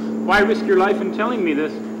 Why risk your life in telling me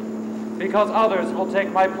this? Because others will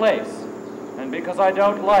take my place. And because I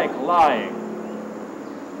don't like lying.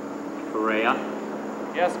 Correa?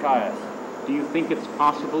 Yes, Caius. Do you think it's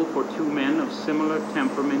possible for two men of similar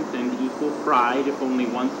temperament and equal pride, if only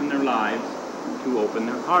once in their lives, to open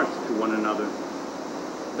their hearts to one another?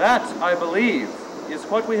 That, I believe, is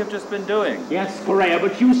what we have just been doing. Yes, Correa,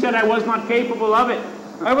 but you said I was not capable of it.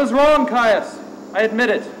 I was wrong, Caius. I admit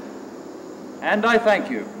it. And I thank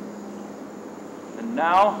you. And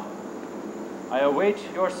now, I await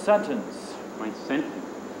your sentence. My sentence?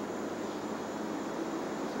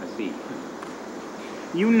 I see.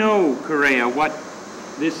 You know, Correa, what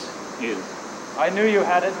this is. I knew you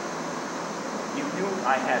had it. You knew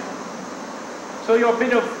I had it. So your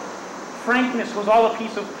bit of frankness was all a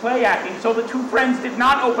piece of play acting, so the two friends did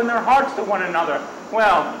not open their hearts to one another.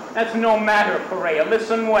 Well, that's no matter, Correa.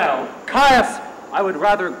 Listen well. Caius, I would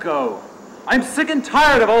rather go. I'm sick and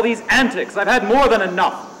tired of all these antics. I've had more than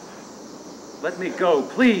enough. Let me go,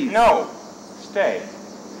 please. No. Stay.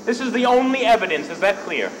 This is the only evidence. Is that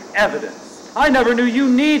clear? Evidence? I never knew you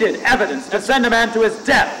needed evidence to send a man to his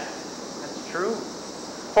death. That's true.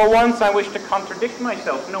 For once, I wish to contradict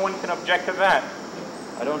myself. No one can object to that.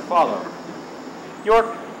 I don't follow.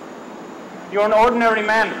 You're an ordinary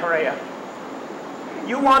man, Correa.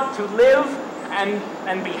 You want to live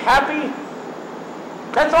and be happy?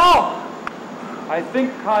 That's all. I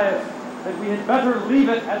think, Caius, that we had better leave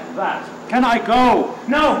it at that. Can I go?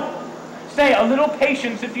 No. Stay. A little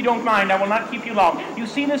patience, if you don't mind. I will not keep you long. You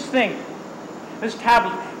see this thing? This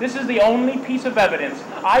tablet. This is the only piece of evidence.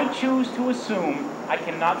 I choose to assume I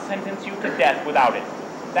cannot sentence you to death without it.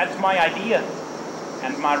 That's my idea.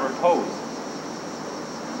 And my repose.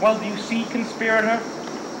 Well, do you see, conspirator?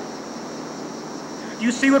 Do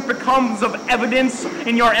you see what becomes of evidence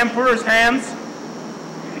in your emperor's hands?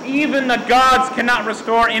 Even the gods cannot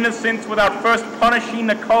restore innocence without first punishing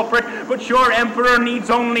the culprit, but your emperor needs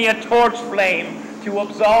only a torch flame to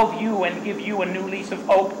absolve you and give you a new lease of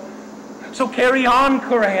hope. So carry on,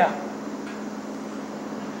 Correa,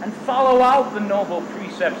 and follow out the noble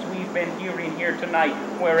precepts we've been hearing here tonight,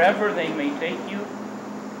 wherever they may take you.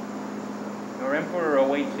 Your emperor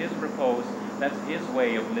awaits his repose. That's his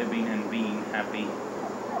way of living and being happy.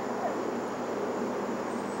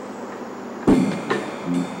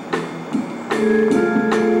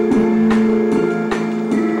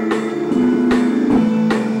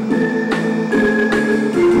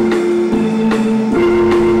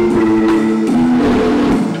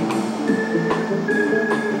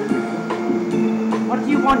 What do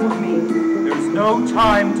you want of me? There's no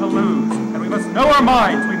time to lose, and we must know our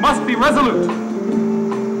minds. We must be resolute.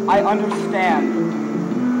 I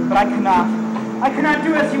understand, but I cannot. I cannot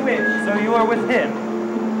do as you wish. So you are with him?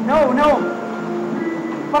 No.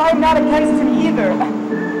 But I'm not against him either.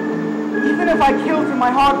 Even if I killed him, my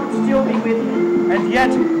heart would still be with him. And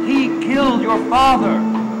yet he killed your father.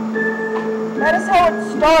 That is how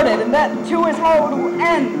it started, and that too is how it will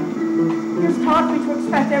end. He has taught me to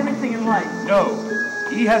expect everything in life. No,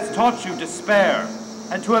 he has taught you despair.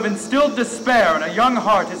 And to have instilled despair in a young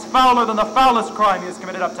heart is fouler than the foulest crime he has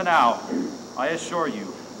committed up to now. I assure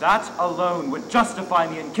you, that alone would justify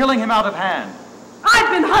me in killing him out of hand.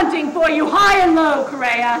 I've been hunting for you high and low,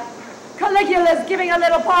 Correa. Caligula's giving a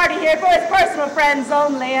little party here for his personal friends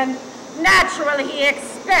only, and naturally he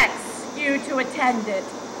expects you to attend it.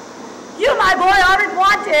 You, my boy, aren't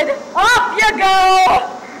wanted. Off you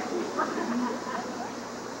go!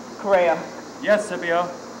 Correa, Yes, Scipio.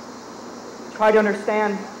 try to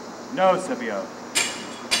understand. No, Scipio.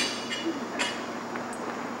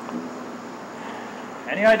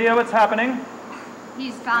 Any idea what's happening?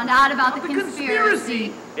 He's found out about the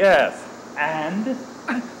conspiracy. Yes, and?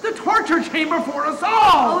 The torture chamber for us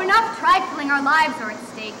all! Oh, enough trifling. Our lives are at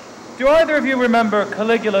stake. Do either of you remember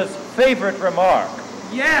Caligula's favorite remark?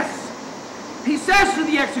 Yes. He says to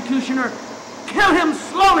the executioner, kill him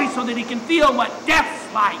slowly so that he can feel what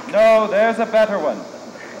death's like. No, there's a better one.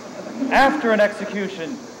 After an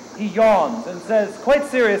execution, he yawns and says, quite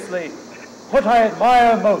seriously, what I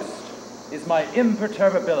admire most is my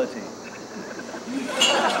imperturbability. Did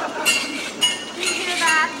you hear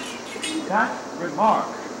that? That remark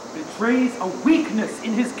betrays a weakness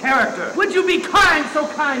in his character. Would you be kind, so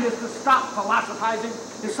kind as to stop philosophizing?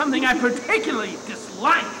 It's something I particularly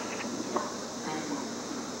dislike.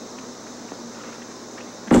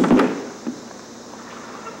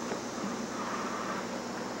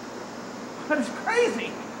 But it's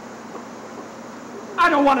crazy. I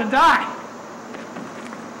don't want to die.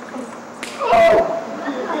 Oh!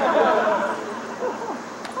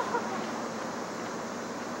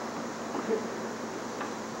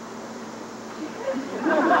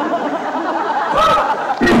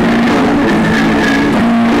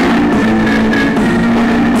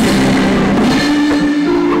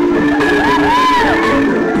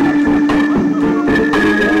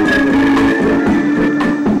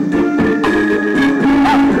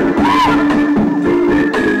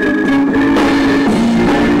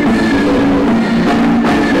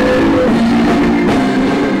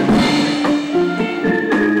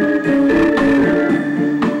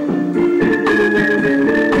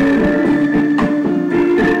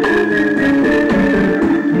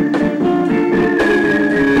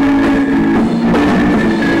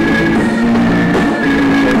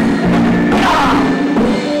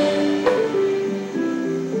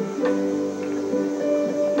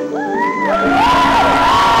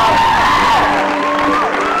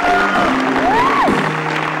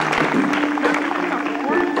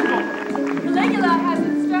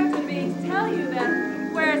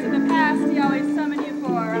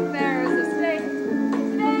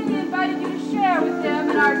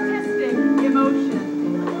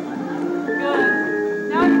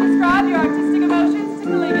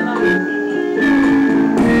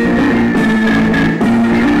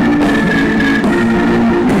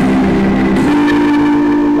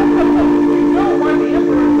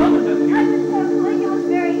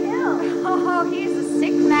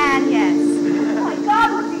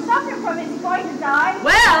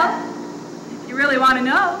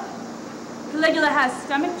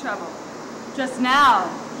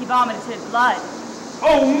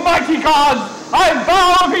 Almighty gods! I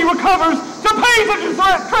vow if he recovers to pay the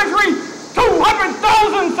treasury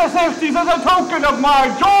 200,000 sesterces as a token of my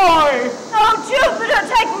joy! Oh, Jupiter,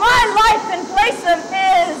 take my life in place of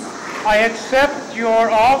his! I accept your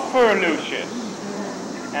offer, Lucius,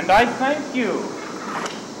 and I thank you.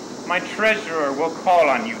 My treasurer will call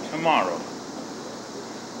on you tomorrow.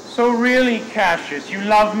 So really, Cassius, you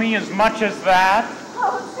love me as much as that?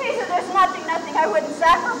 Oh, Caesar, there's nothing I wouldn't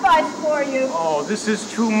sacrifice for you. Oh, this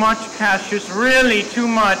is too much, Cassius, really too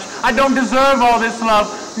much. I don't deserve all this love.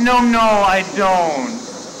 No, I don't.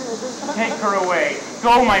 Take her away.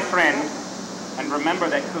 Go, my friend. And remember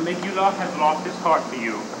that Caligula has lost his heart to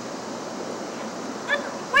you.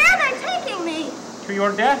 Where are they taking me? To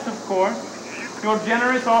your death, of course. Your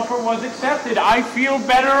generous offer was accepted. I feel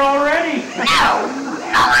better already. No,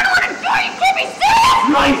 I don't want to die. You can't be serious.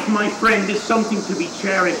 Life, my friend, is something to be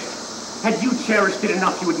cherished. Had you cherished it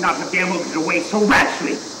enough, you would not have gambled it away so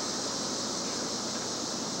rashly.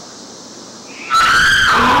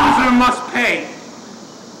 The loser must pay.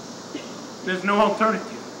 There's no alternative.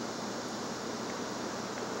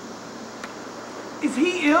 Is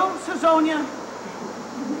he ill, Caesonia?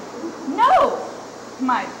 No,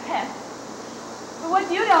 my pet. But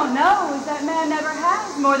what you don't know is that man never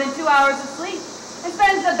has more than 2 hours of sleep and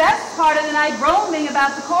spends the best part of the night roaming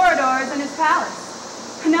about the corridors in his palace.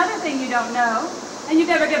 Another thing you don't know, and you've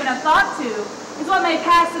never given a thought to, is what may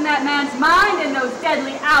pass in that man's mind in those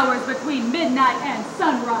deadly hours between midnight and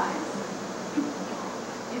sunrise.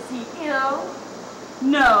 Is he ill?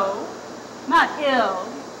 No, not ill,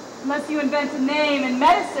 unless you invent a name and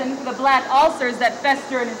medicine for the black ulcers that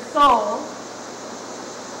fester in his soul.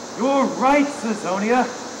 You're right, Caesonia.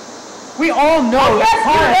 We all know that. Yes,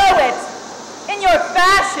 you know it, in your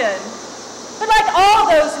fashion. But like all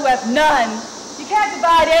those who have none, you can't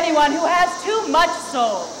divide anyone who has too much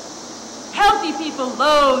soul. Healthy people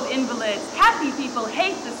loathe invalids. Happy people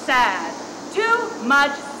hate the sad. Too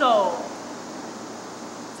much soul.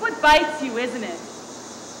 It's what bites you, isn't it?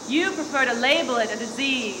 You prefer to label it a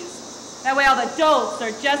disease. That way all the dolts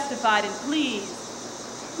are justified and pleased.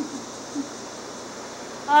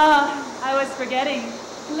 I was forgetting.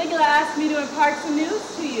 Caligula asked me to impart some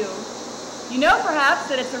news to you. You know, perhaps,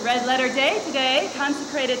 that it's a red letter day today,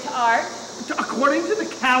 consecrated to art. According to the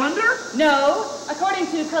calendar? No, according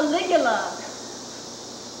to Caligula.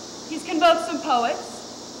 He's convoked some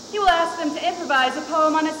poets. He will ask them to improvise a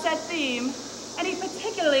poem on a set theme, and he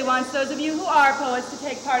particularly wants those of you who are poets to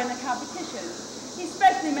take part in the competition. He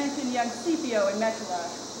especially mentioned young Scipio and Metula.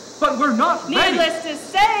 But we're not ready. Needless to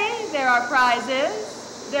say, there are prizes.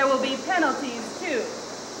 There will be penalties, too.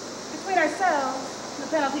 Between ourselves, the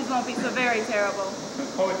penalties won't be so very terrible. The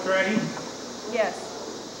poets ready? Yes.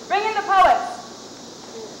 Bring in the poets.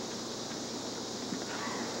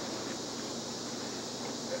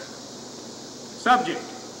 Subject,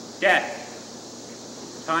 death.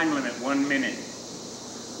 Time limit, 1 minute.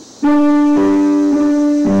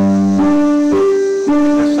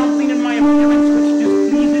 There's something in my appearance which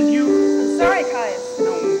displeases you? I'm sorry, Caius.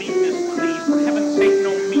 No meekness, please. For heaven's sake,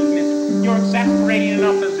 no meekness. You're exasperating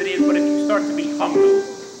enough as it is, but if you start to be humble.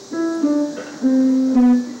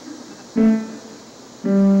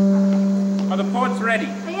 Are the poets ready?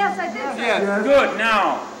 Yes, I think so. Yes. Good.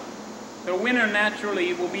 Now, the winner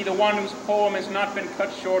naturally will be the one whose poem has not been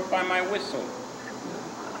cut short by my whistle.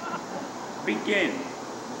 Begin.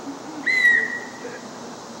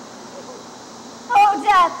 Oh,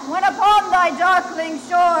 death, when upon thy darkling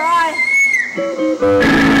shore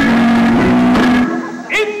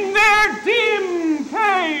In their dim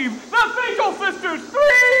cave, the fatal sisters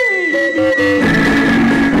three!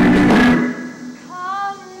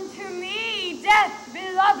 Come to me, death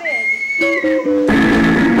beloved.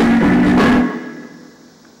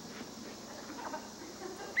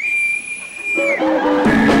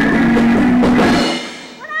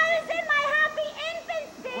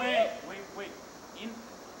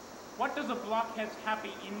 What does a blockhead's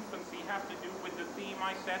happy infancy have to do with the theme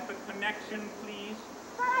I set? The connection, please?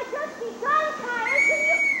 But I just begun,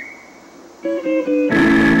 Caius,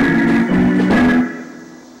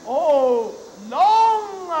 Oh,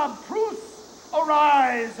 long obtruse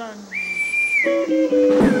horizon.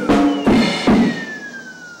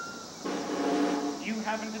 You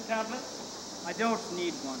haven't a tablet? I don't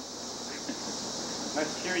need one.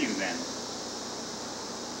 Let's hear you then.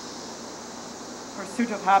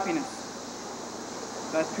 Pursuit of happiness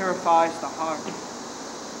that purifies the heart.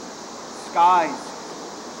 Skies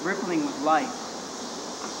rippling with light.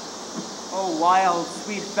 Oh, wild,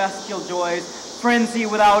 sweet, bestial joys, frenzy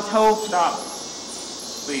without hope. Stop,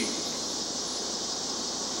 please.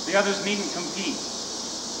 The others needn't compete.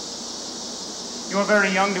 You are very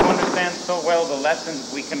young to understand so well the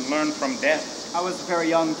lessons we can learn from death. I was very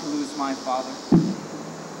young to lose my father.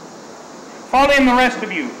 Fall in, the rest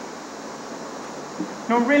of you.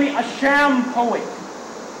 No, really, a sham poet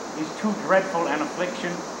is too dreadful an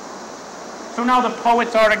affliction. So now the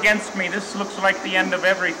poets are against me. This looks like the end of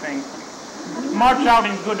everything. March out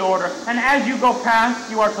in good order, and as you go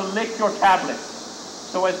past, you are to lick your tablets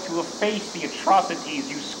so as to efface the atrocities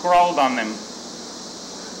you scrawled on them.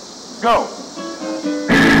 Go.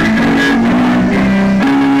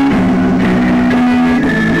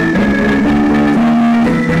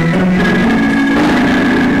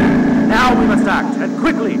 Now we must act, and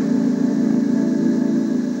quickly.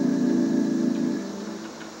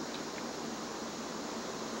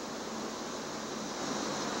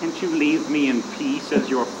 Can't you leave me in peace as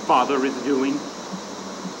your father is doing?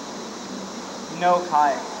 No,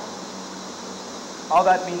 Kai. All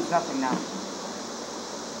that means nothing now.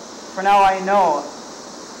 For now I know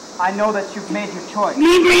that you've made your choice.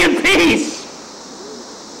 Leave me in peace!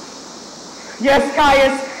 Yes,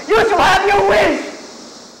 Caius, you shall have your wish!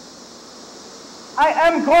 I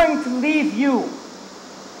am going to leave you.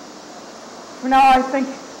 For now I think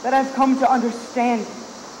that I've come to understand you.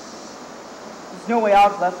 There's no way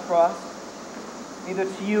out left for us, neither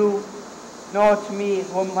to you nor to me,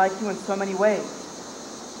 who am like you in so many ways.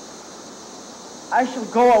 I shall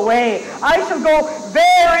go away. I shall go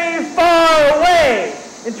very far away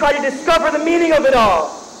and try to discover the meaning of it all.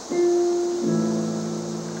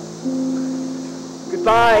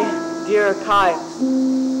 Goodbye, dear Caius.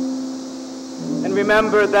 And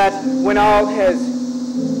remember that when all has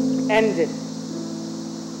ended,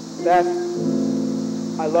 that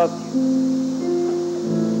I love you.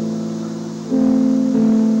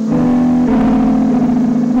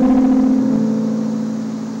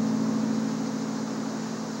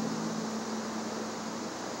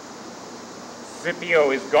 Scipio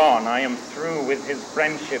is gone. I am through with his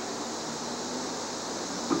friendship.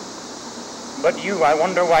 But you, I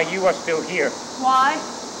wonder why you are still here. Why?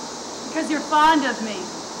 Because you're fond of me.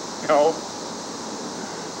 No.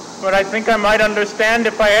 But I think I might understand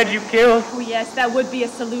if I had you killed. Oh, yes, that would be a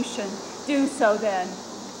solution. Do so, then.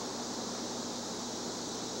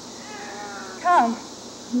 Come.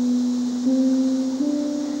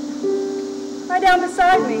 Lie down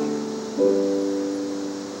beside me.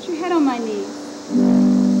 Put your head on my knee.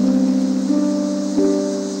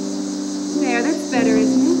 There, that's better,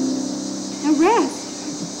 isn't it? Now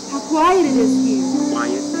rest. How quiet it is here.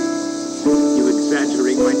 Quiet? You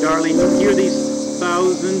exaggerate, my darling. You hear these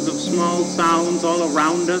thousands of small sounds all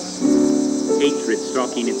around us? Hatred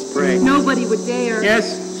stalking its prey. Nobody would dare.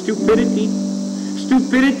 Yes, stupidity.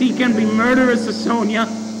 Stupidity can be murderous, Sonia.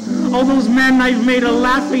 All those men I've made a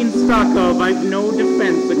laughing stock of, I've no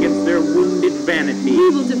defense against their wounded vanity. We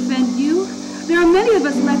will defend you. There are many of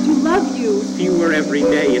us left who love you. Fewer every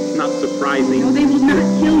day, it's not surprising. No, they will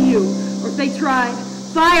not kill you. Or if they tried,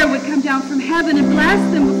 fire would come down from heaven and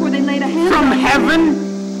blast them before they laid a hand on you. From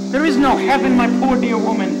heaven? There is no heaven, my poor dear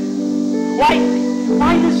woman.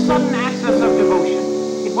 Why this sudden access of devotion?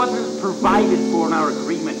 It wasn't provided for in our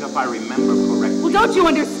agreement, if I remember correctly. Well, don't you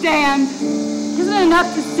understand? Isn't it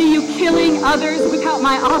enough to see you killing others without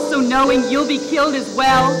my also knowing you'll be killed as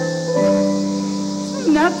well? Isn't it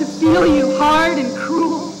enough to feel you hard and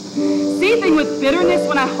cruel? Seething with bitterness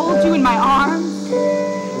when I hold you in my arms?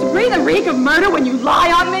 To breathe the reek of murder when you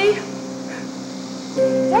lie on me?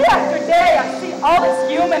 Day after day, I see all that's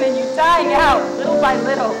human in you dying out, little by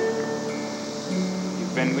little.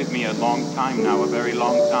 You've been with me a long time now, a very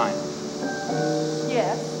long time.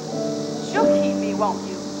 Yes. She'll keep me, won't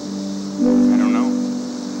you? I don't know.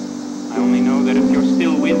 I only know that if you're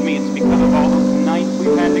still with me, it's because of all those nights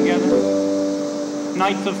we've had together.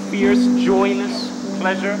 Nights of fierce, joyless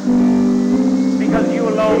pleasure. It's because you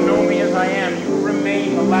alone know me as I am. You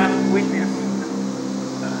remain the last witness.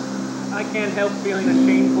 I can't help feeling a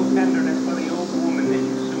shameful tenderness for the old woman that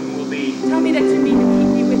you soon will be. Tell me that you mean to keep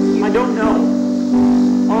me with you. I don't know.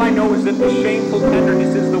 All I know is that the shameful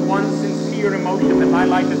tenderness is the one sincere emotion that my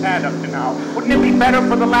life has had up to now. Wouldn't it be better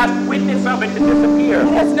for the last witness of it to disappear?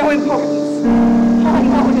 It has no importance. All I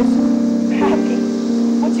know is happy.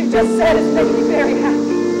 What you just said has made me very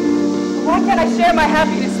happy. Why can't I share my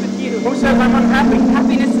happiness with you? Who says I'm unhappy?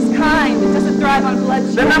 Happiness is kind. It doesn't thrive on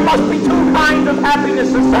bloodshed. Then there must be two kinds of happiness,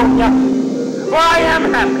 Sonia. For I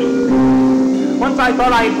am happy. Once I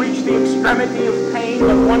thought I had reached the extremity of pain,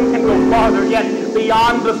 but one can go farther yet.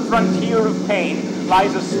 Beyond the frontier of pain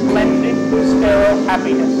lies a splendid, sterile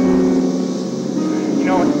happiness. You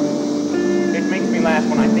know, it makes me laugh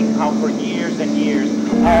when I think how for years and years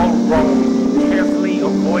all Rome carefully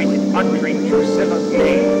avoided uttering Drusilla's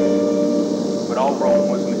name. But all Rome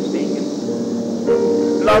was mistaken.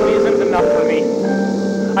 Love isn't enough for me.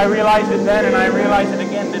 I realized it then, and I realize it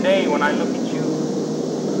again today when I look at you.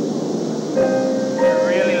 To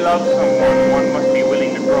really love someone, one must be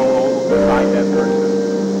willing to grow old beside that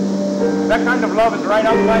person. That kind of love is right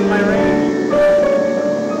outside my range.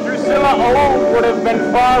 Drusilla old would have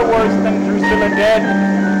been far worse than Drusilla dead.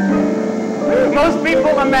 Most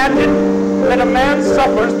people imagine that a man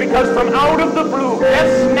suffers because from out of the blue,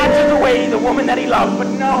 death snatches away the woman that he loves. But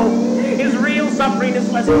no, his real suffering is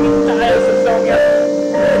less acute to us, Sonia.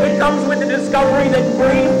 It comes with the discovery that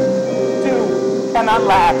grief, too, cannot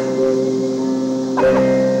last.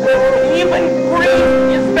 Even grief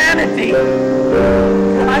is vanity.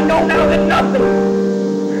 And I know now that nothing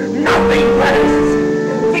lasts.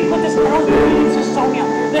 Think what this world means to Sonia.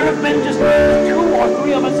 There have been just 2 or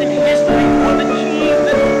 3 of us in history who have achieved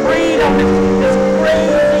this freedom, this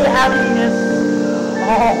crazy happiness.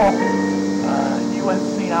 Oh, you have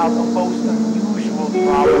seen our most unusual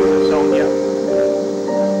promises, Sonia.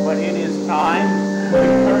 But it is time to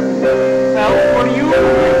turn itself for you.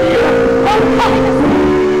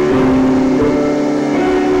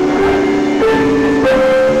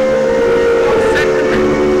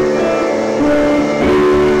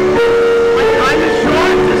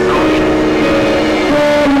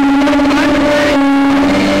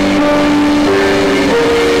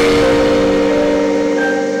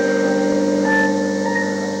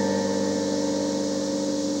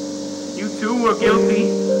 Guilty.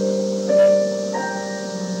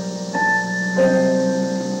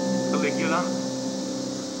 Caligula.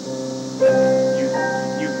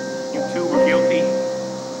 You too were guilty.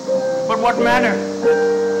 But what matter?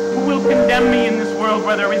 Who will condemn me in this world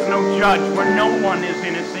where there is no judge, where no one is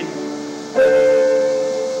innocent?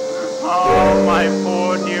 Oh, my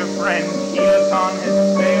poor dear friend, Helicon has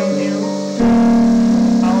failed you.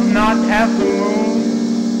 I'll not have to move.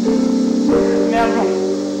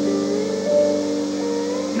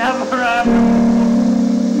 Never have to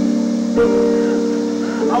move.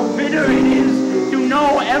 How bitter it is to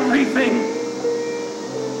know everything.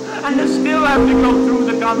 and to still have to go through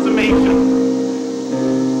the consummation.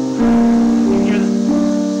 You hear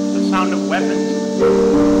the sound of weapons?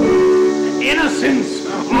 Innocence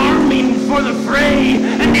arming for the fray,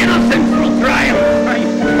 and innocence will triumph.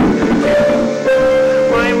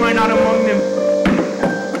 Why am I not among them?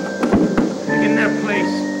 In their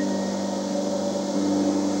place.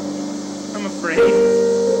 I'm afraid.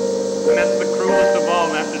 And that's the cruelest of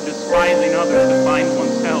all, after despising others, to find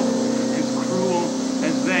oneself as cruel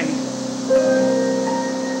as they.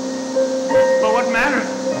 But what matters?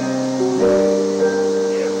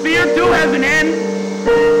 Fear too has an end.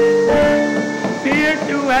 Fear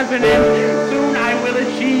too has an end. Soon I will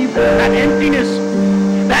achieve that emptiness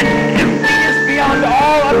beyond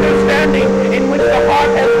all understanding, in which the heart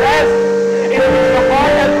has rest. In which the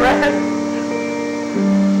heart has rest.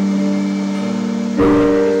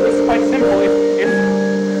 It's quite simple.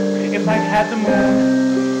 If I'd had the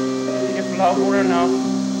moon, if love were enough,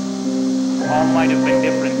 all might have been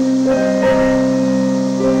different.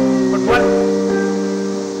 But what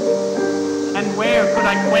and where could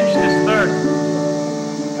I quench this thirst?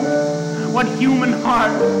 What human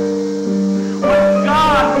heart, what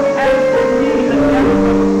God has for me the depth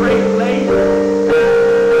of a great lake?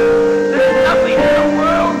 There's nothing in the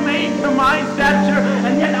world made to my stature,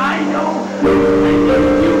 and yet I know that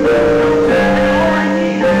you know that all I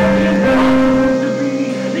need is the impossible to be,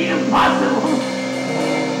 the impossible.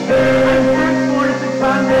 I'm transported to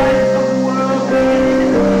confines of the world, and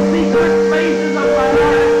into the secret places of my heart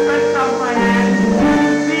I stretch out my hand.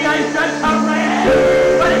 See, I stretch out my hand,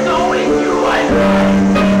 but it's only you I find.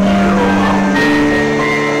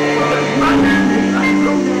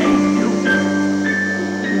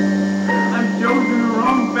 I've chosen the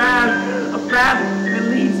wrong path, a path that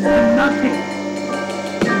leads to nothing.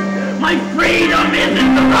 My freedom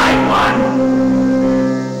isn't the right one.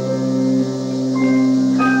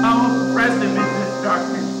 How oppressive is this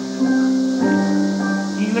darkness?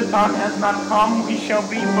 Helion has not come, we shall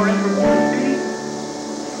be forever guilty.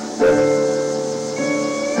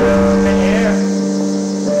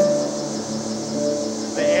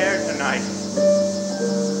 The air tonight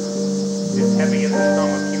is heavy as the sum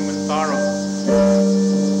of human sorrow.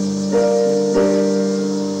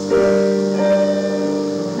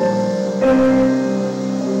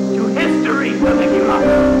 To history, Caligula.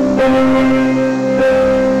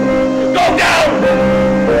 Go down to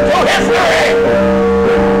history!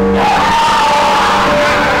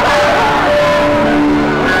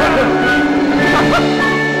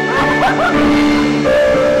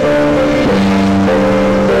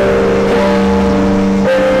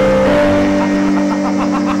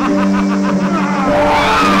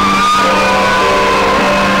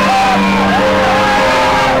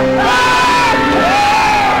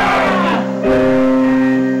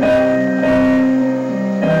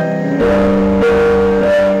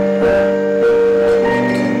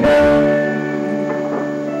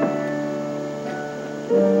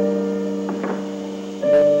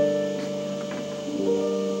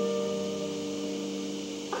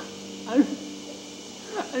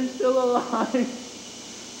 I'm still alive.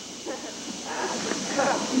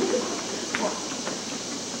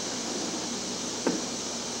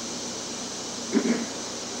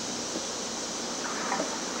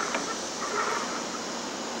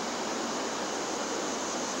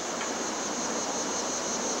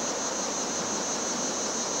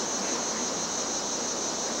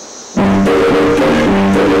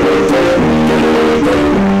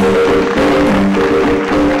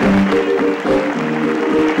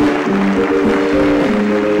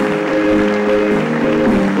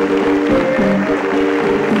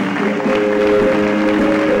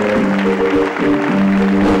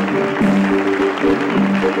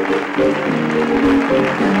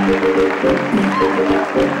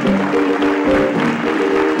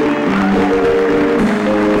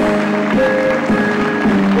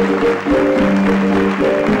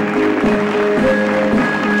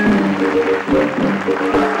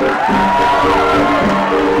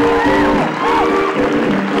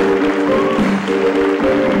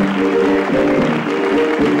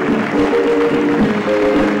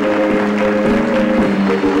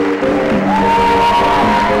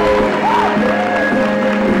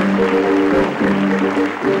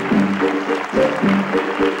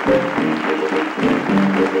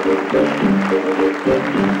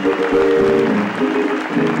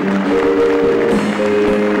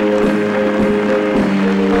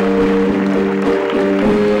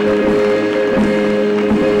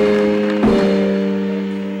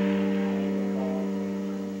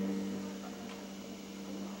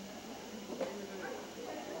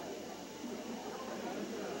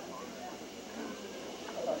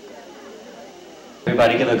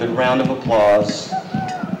 Everybody give a good round of applause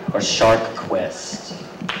for Shark Quest.